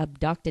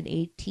abduct an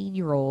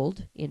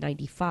 18-year-old in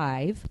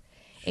 95,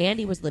 and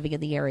he was living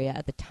in the area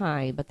at the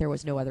time, but there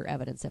was no other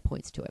evidence that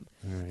points to him.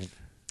 All right.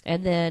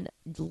 And then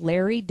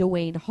Larry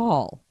Dwayne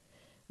Hall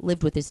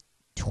lived with his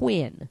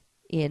twin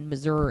in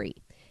Missouri.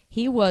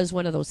 He was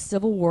one of those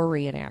Civil War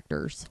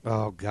reenactors.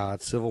 Oh,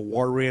 God, Civil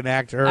War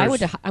reenactors.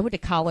 I went to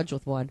college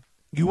with one.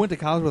 You went to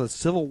college with a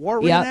Civil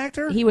War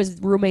reenactor? He was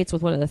roommates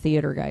with one of the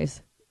theater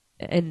guys,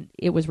 and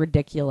it was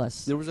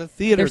ridiculous. There was a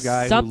theater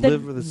guy who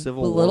lived with a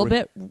Civil War. A little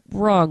bit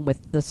wrong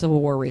with the Civil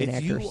War reenactors.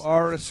 If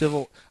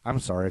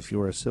you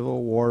were a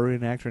Civil War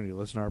reenactor and you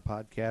listen to our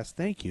podcast,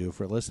 thank you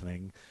for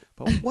listening.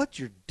 But what's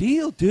your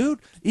deal, dude?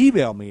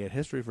 Email me at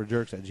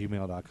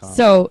historyforjerks@gmail.com.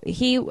 So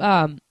he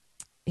owned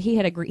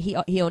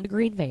a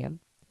green van.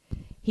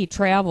 He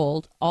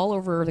traveled all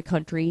over the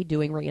country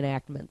doing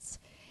reenactments,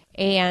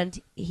 and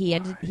he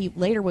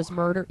later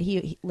murdered a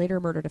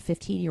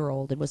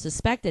 15-year-old and was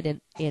suspected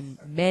in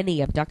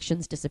many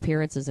abductions,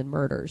 disappearances, and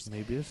murders.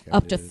 Maybe this guy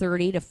up to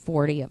 30 to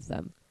 40 of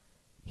them.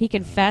 He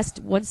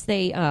confessed once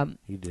they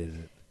he did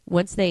it.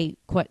 Once they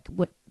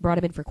brought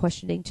him in for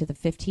questioning to the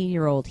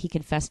 15-year-old. He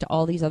confessed to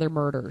all these other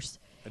murders,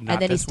 and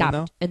then he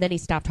stopped. And then he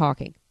stopped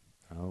talking.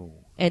 Oh.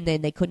 And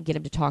then they couldn't get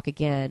him to talk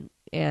again,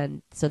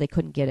 and so they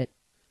couldn't get it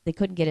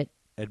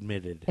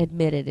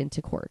admitted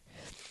into court.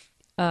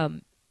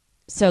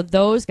 So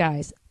those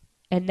guys,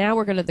 and now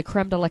we're going to the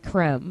creme de la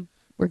creme.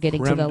 We're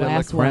getting to the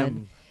last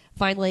one.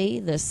 Finally,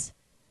 this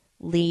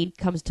lead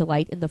comes to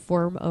light in the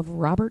form of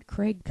Robert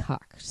Craig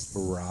Cox.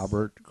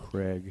 Robert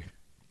Craig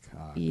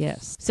Cox.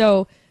 Yes.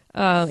 So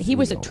he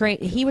was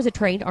a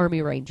trained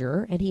Army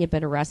Ranger, and he had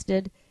been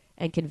arrested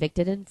and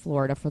convicted in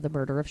Florida for the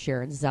murder of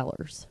Sharon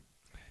Zellers.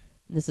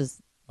 This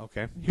is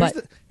okay.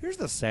 Here's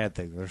the sad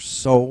thing. There's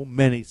so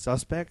many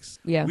suspects.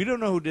 Yeah. We don't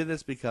know who did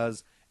this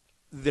because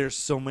there's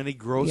so many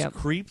gross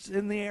creeps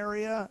in the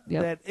area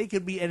that it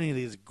could be any of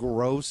these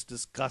gross,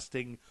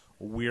 disgusting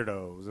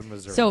weirdos in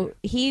Missouri. So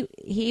he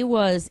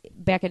was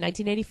back in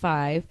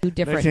 1985.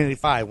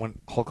 1985 when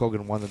Hulk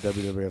Hogan won the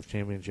WWF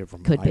Championship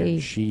from Iron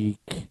Sheik.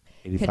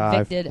 85.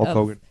 Convicted Hulk of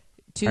Hogan,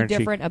 2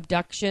 different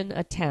abduction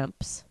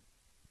attempts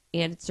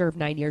and served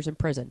 9 years in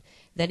prison.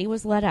 Then he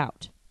was let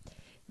out.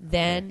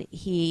 Then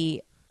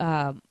he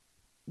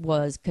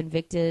was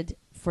convicted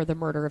for the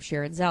murder of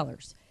Sharon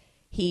Zellers.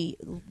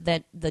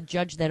 that the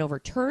judge then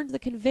overturned the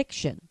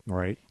conviction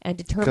Right. and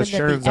determined Because that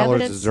Sharon the Zellers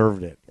evidence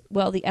deserved it.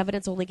 well, the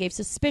evidence only gave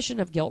suspicion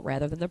of guilt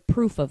rather than the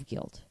proof of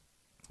guilt.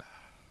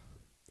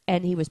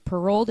 And he was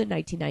paroled in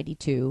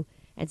 1992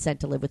 and sent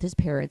to live with his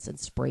parents in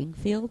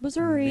Springfield,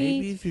 Missouri,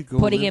 Maybe if you go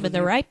putting live him in with the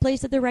your- right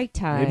place at the right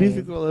time. Maybe if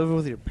you go live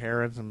with your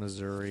parents in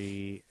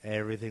Missouri,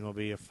 everything will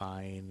be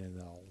fine, and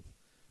they'll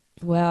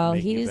well,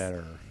 make you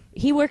better.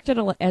 he worked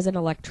as an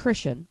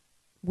electrician,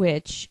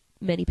 which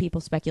many people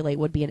speculate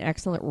would be an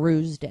excellent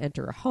ruse to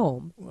enter a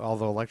home.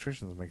 Although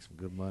electricians make some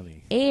good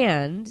money.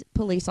 And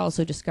police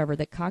also discovered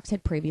that Cox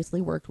had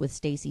previously worked with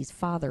Stacy's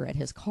father at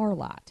his car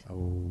lot.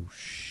 Oh,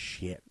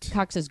 shit.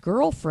 Cox's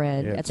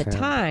girlfriend Yeah, at the it's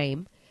him.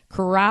 time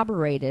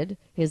corroborated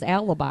his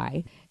alibi,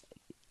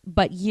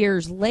 but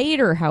years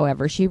later,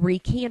 however, she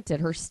recanted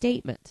her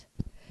statement.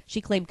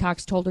 She claimed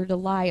Cox told her to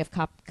lie if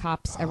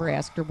cops ever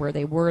asked her where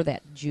they were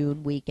that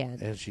June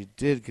weekend. And she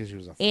did because she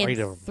was afraid And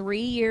of him.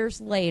 3 years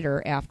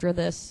later, after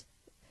this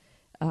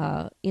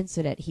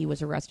incident, he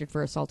was arrested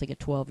for assaulting a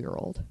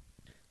 12-year-old.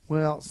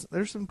 Well,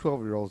 there's some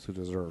 12-year-olds who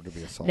deserve to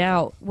be assaulted.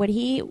 Now, when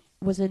he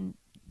was in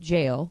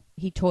jail,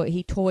 he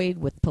toyed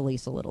with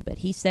police a little bit.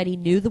 He said he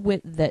knew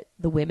that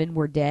the women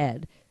were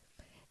dead.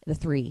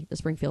 The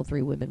Springfield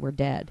Three women were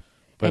dead.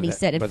 And he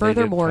said, and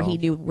furthermore, he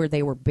knew where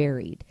they were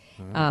buried.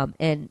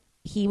 And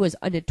he was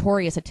a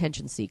notorious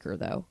attention seeker,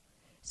 though.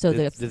 So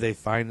did they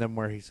find them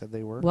where he said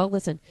they were? well,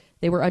 listen,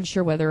 they were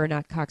unsure whether or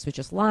not Cox was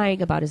just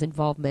lying about his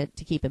involvement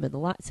to keep him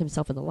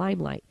himself in the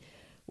limelight.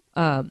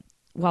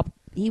 While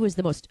he was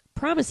the most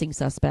promising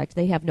suspect,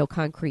 they have no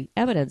concrete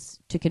evidence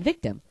to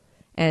convict him.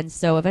 And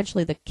so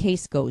eventually the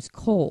case goes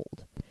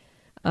cold.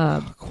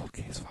 Cold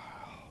case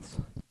files.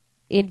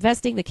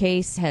 Investing the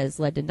case has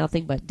led to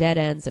nothing but dead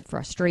ends and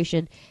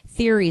frustration.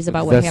 Theories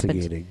about what happened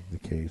Investigating the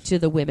case. to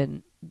the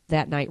women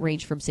that night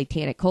range from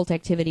satanic cult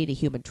activity to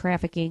human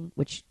trafficking,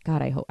 which,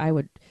 God, I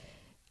would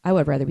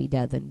rather be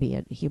dead than be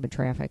in human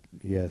traffic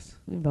Yes.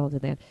 involved in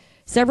that.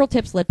 Several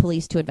tips led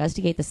police to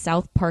investigate the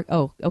South Park.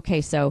 Oh,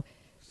 okay, so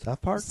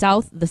South Park?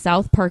 the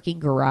South parking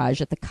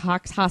garage at the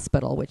Cox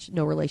Hospital, which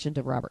no relation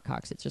to Robert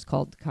Cox. It's just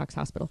called Cox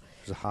Hospital.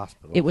 There's a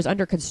hospital. It was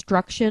under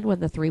construction when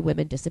the three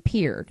women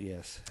disappeared.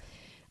 Yes.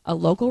 A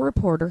local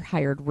reporter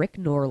hired Rick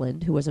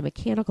Norland, who was a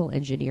mechanical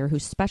engineer who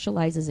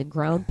specializes in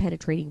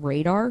ground-penetrating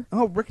radar,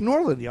 Oh, Rick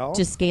Norland, y'all.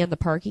 to scan the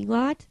parking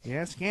lot.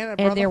 Yeah, scan it,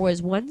 brother. And there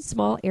was one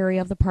small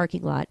area of the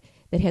parking lot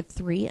that had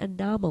 3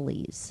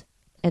 anomalies.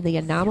 And the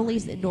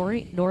anomalies,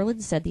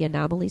 Norland said the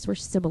anomalies were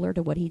similar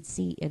to what he'd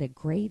see in a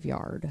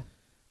graveyard.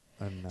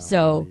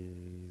 So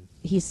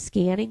he's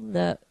scanning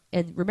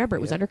and remember,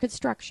 it was under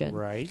construction.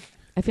 Right.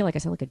 I feel like I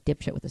sound like a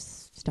dipshit with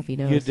this stuffy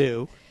nose. You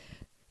do.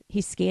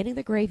 He's scanning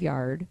the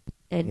graveyard,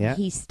 and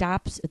he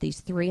stops at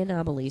these 3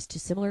 anomalies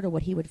similar to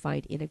what he would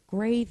find in a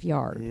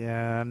graveyard.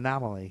 Yeah,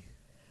 anomaly.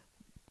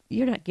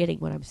 You're not getting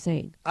what I'm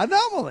saying.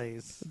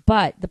 Anomalies.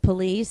 But the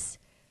police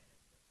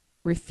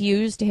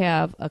refused to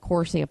have a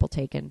core sample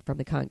taken from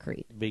the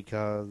concrete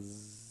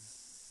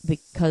Because they're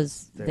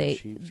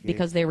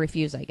cheapskates. they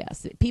refuse, I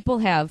guess.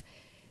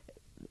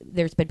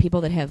 There's been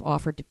people that have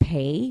offered to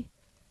pay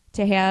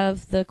to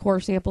have the core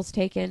samples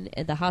taken,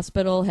 and the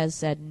hospital has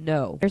said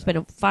no. There's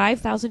been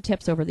 5,000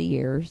 tips over the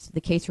years.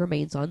 The case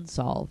remains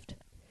unsolved.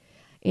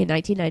 In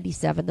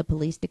 1997, the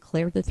police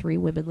declared the 3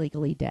 women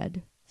legally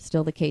dead.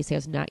 Still, the case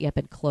has not yet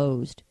been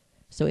closed.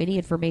 So any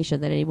information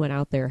that anyone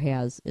out there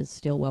has is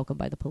still welcome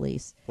by the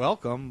police.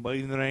 Welcome, but they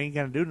ain't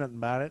going to do nothing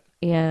about it.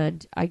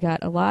 And I got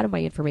a lot of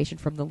my information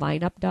from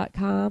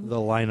thelineup.com.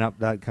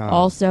 Thelineup.com.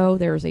 Also,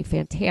 there's a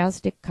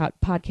fantastic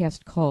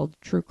podcast called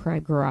True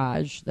Crime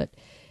Garage that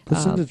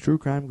Listen to True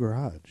Crime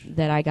Garage.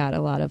 that I got a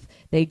lot of.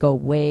 They go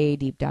way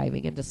deep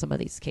diving into some of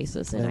these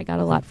cases, and I got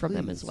a lot from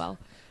them as well.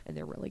 And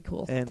they're really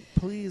cool. And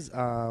please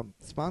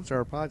sponsor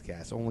our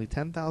podcast. Only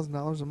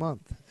 $10,000 a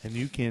month. And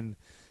you can...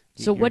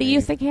 So what do you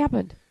think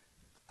happened?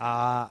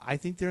 I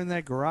think they're in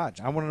that garage.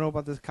 I want to know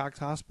about this Cox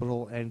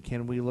Hospital, and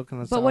can we look in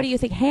the But what do you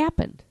think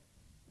happened?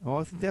 Oh,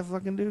 I think that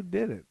fucking dude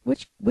did it.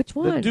 Which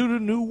one? The dude who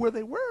knew where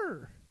they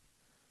were.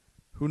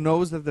 Who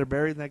knows that they're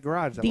buried in that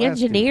garage. That The last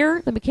engineer?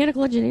 dude. The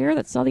mechanical engineer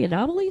that saw the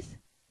anomalies?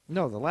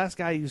 No, the last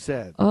guy you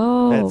said.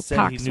 Oh, that said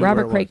he Cox. knew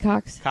Robert where it Craig was.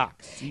 Cox.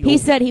 Cox. He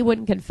said he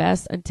wouldn't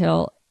confess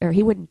or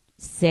he wouldn't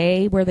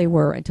say where they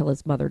were until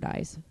his mother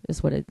dies,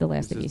 is what the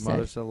last thing he Is his said.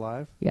 mother still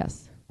alive?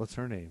 Yes. What's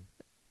her name?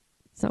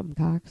 Something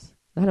Cox.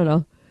 I don't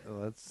know.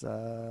 Let's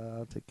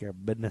take care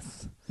of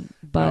business.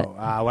 But No,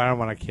 I don't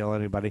want to kill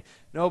anybody.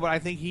 No, but I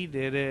think he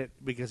did it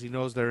because he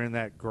knows they're in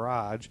that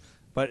garage.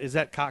 But is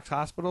that Cox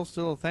Hospital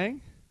still a thing?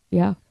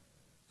 yeah.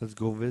 Let's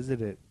go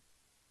visit it.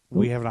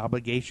 We have an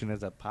obligation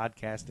as a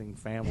podcasting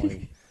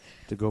family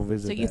to go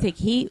visit. So you that.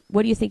 think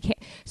what do you think?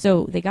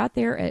 So they got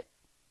there at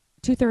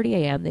 2:30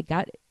 a.m.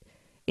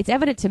 It's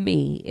evident to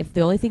me, if the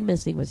only thing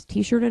missing was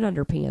T-shirt and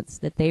underpants,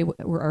 that they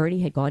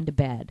had gone to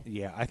bed.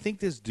 Yeah, I think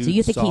this dude. So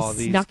you think saw he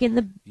these, snuck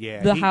in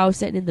the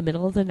house and in the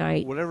middle of the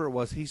night? Whatever it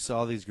was, he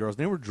saw these girls.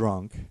 They were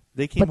drunk.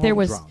 They came But there home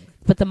was, drunk.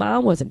 but the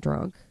mom wasn't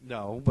drunk.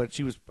 No, but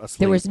she was asleep.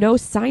 There was no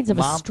signs of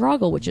a Mom-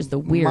 struggle, which is the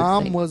weird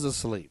Mom thing. was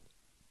asleep.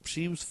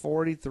 she was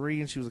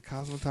 43 and she was a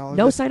cosmetologist.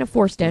 No sign of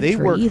forced entry They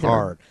work either.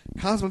 hard.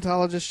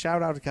 Cosmetologists,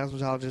 shout out to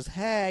cosmetologists.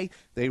 Hey,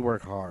 they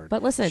work hard.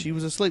 But listen, she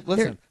was asleep.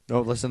 Listen,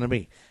 no, listen to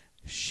me.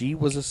 She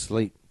was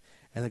asleep,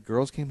 and the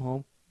girls came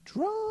home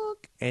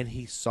drunk, and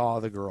he saw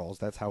the girls.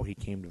 That's how he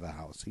came to the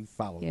house. He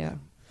followed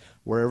them.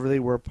 Wherever they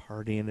were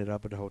partying it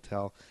up at a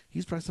hotel,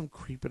 he's probably some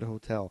creep at a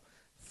hotel,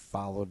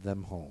 followed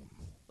them home.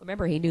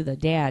 Remember, he knew the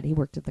dad. He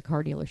worked at the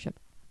car dealership.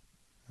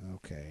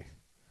 Okay.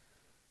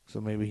 So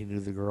maybe he knew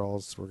the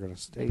girls were going to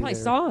stay They probably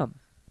there. saw him.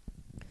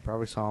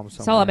 Probably saw him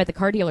somewhere. Saw him at the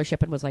car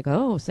dealership and was like,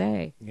 oh,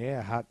 say.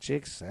 Yeah, hot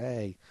chicks,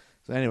 say.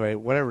 So anyway,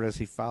 whatever it is,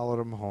 he followed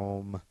him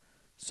home,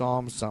 saw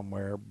him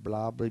somewhere,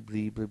 blah, blah,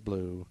 blah, blah,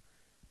 blah.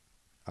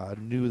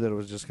 Knew that it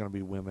was just going to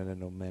be women and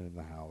no men in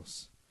the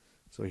house.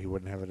 So he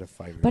wouldn't have to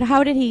fight. But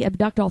how did he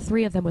abduct all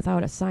three of them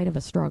without a sign of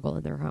a struggle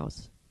in their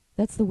house?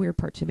 That's the weird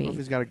part to me. What if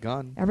he's got a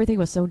gun? Everything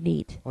was so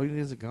neat. All you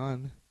need is a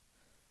gun.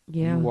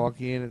 Yeah. You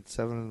walk in at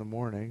 7 in the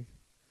morning.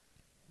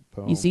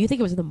 Boom. You think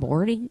it was in the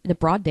morning, in the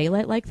broad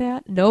daylight like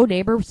that? No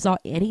neighbor saw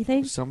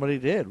anything? Somebody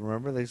did.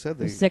 Remember they said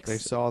they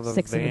saw the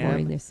 6 van. in the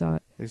morning they saw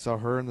it. They saw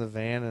her in the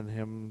van and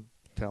him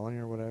telling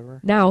her whatever.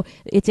 Now,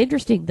 it's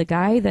interesting.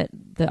 The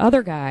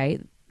other guy,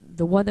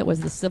 the one that was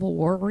the Civil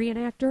War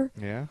reenactor,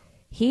 Yeah.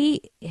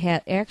 he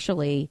had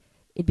actually,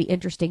 it'd be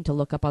interesting to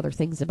look up other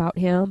things about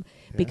him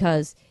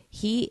because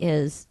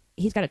he's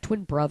got a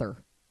twin brother.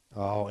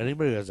 Oh,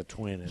 anybody who has a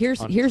twin is Here's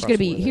gonna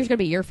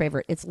be your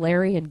favorite. It's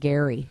Larry and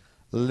Gary.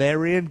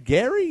 Larry and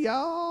Gary,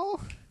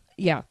 y'all.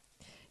 Yeah,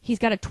 he's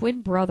got a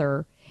twin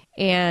brother,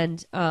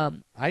 and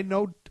I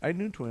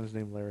knew twins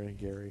named Larry and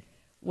Gary.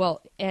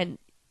 well, and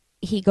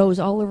he goes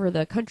all over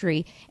the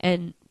country,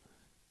 and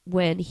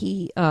when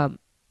he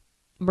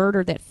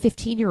murdered that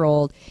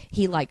 15-year-old,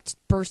 he like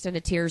burst into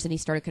tears and he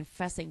started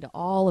confessing to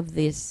all of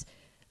these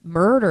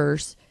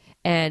murders,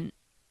 and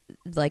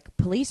like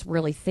police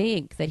really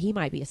think that he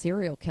might be a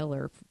serial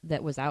killer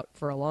that was out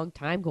for a long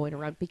time going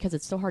around, because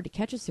it's so hard to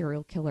catch a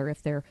serial killer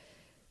if they're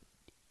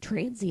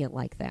transient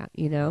like that,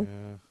 you know.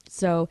 Yeah.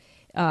 So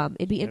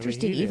it'd be Maybe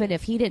interesting, he even did.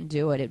 if he didn't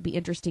do it, it'd be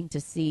interesting to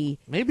see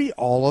Maybe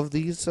all of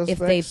these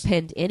suspects. if they've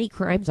pinned any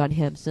crimes on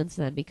him since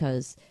then,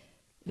 because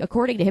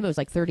according to him it was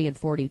like 30 and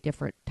 40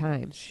 different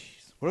times.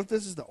 Jeez. What if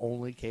this is the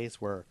only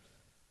case where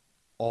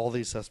all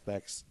these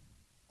suspects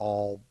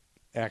all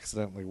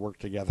accidentally worked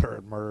together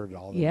and murdered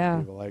all these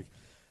people? Like,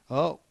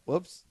 oh,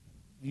 whoops,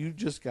 you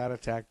just got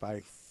attacked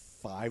by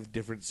 5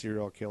 different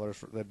serial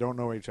killers that don't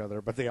know each other,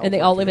 but they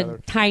all live together.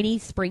 in tiny They all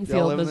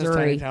Springfield, live in this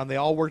Missouri. tiny town. They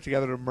all work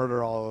together to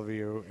murder all of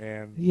you,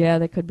 and Yeah,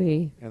 that could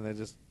be. they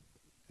just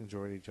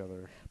enjoyed each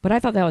other. But I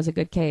thought that was a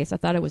good case. I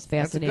thought it was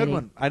fascinating. That's a good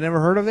one. I never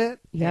heard of it,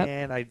 Yep.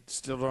 and I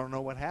still don't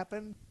know what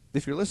happened.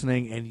 If you're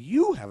listening and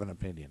you have an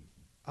opinion,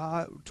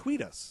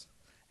 tweet us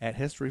at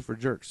History for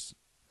Jerks.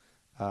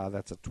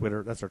 That's a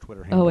Twitter. That's our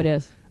Twitter handle. Oh, it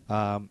is.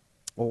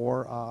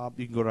 Or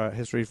you can go to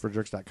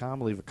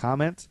historyforjerks.com, leave a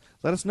comment.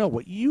 Let us know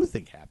what you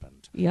think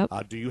happened. Yep.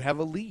 Do you have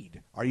a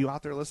lead? Are you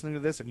out there listening to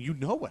this and you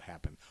know what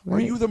happened? Are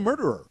Right. you the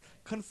murderer?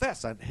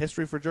 Confess at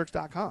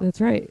historyforjerks.com.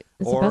 That's right.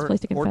 It's the best place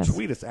to confess. Or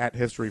tweet us at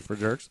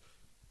historyforjerks.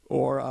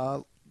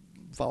 Or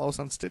follow us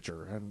on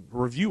Stitcher and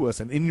review us.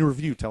 And in your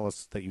review, tell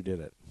us that you did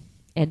it.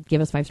 And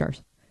give us 5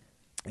 stars.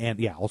 And,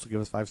 yeah, also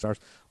give us 5 stars.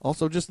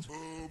 Also, just,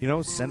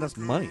 send us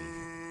money.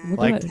 We'll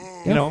Like, do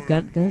it. you know,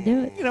 gonna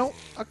do it.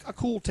 A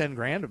cool 10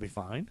 grand would be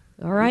fine.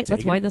 All right, We'll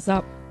let's take wind it. this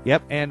up.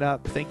 Yep, and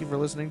thank you for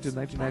listening to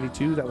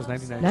 1992. That was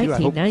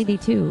 1992.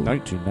 1992.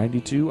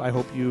 1992. I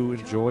hope you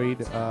enjoyed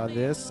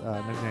this.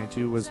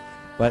 1992 was,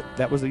 but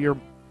that was the year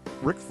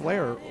Ric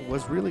Flair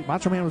was really,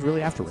 Macho Man was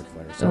really after Ric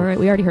Flair. So, All right,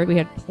 we already heard we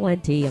had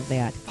plenty of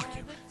that. fuck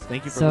you.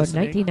 Thank you for So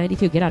listening.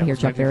 1992, get out of here,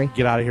 Chuck Berry.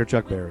 Get out of here,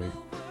 Chuck Berry.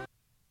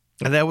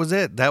 And that was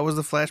it. That was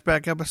the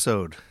flashback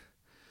episode.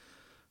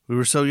 We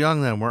were so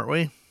young then, weren't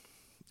we?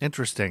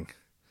 Interesting.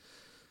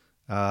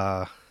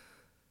 Yeah.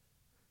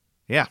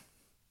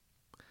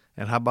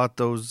 And how about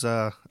those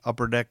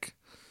upper deck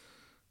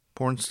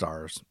porn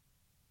stars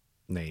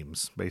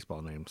names,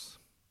 baseball names?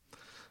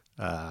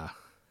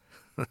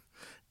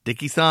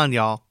 Dickie Son,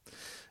 y'all.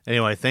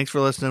 Anyway, thanks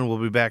for listening. We'll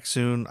be back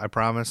soon, I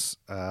promise.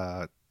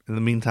 In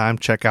the meantime,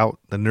 check out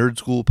the Nerd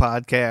School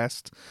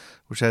podcast,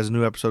 which has a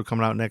new episode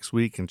coming out next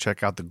week, and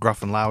check out the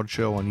Gruff and Loud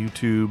show on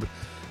YouTube.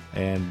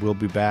 And we'll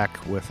be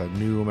back with a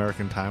new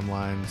American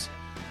Timelines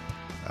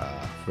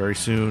very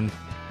soon.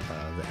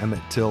 The Emmett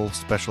Till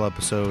special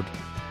episode.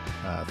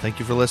 Thank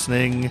you for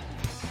listening.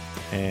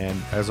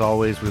 And as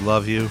always, we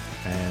love you.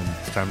 And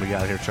it's time to get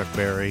out of here, Chuck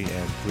Berry.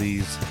 And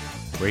please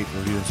rate,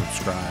 review, and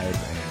subscribe.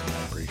 And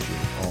I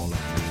appreciate all of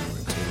you.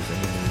 And so does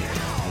Amy.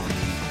 And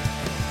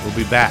Amy. We'll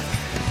be back.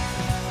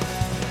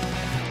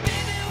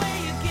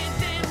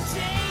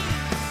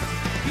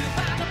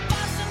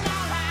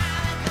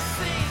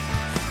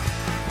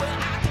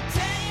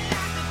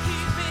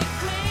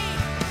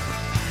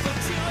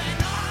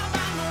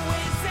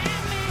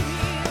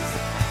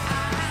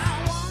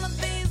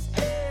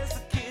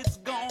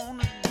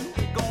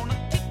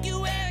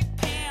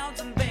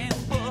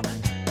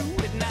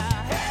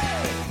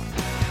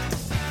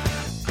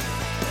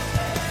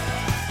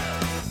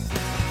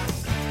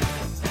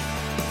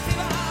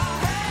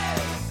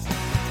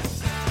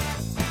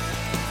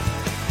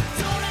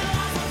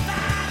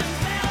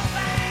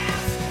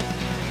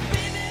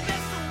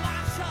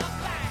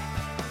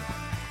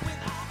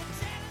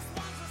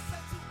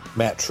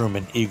 Matt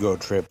Truman Ego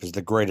Trip is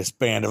the greatest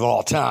band of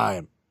all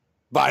time.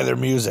 Buy their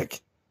music.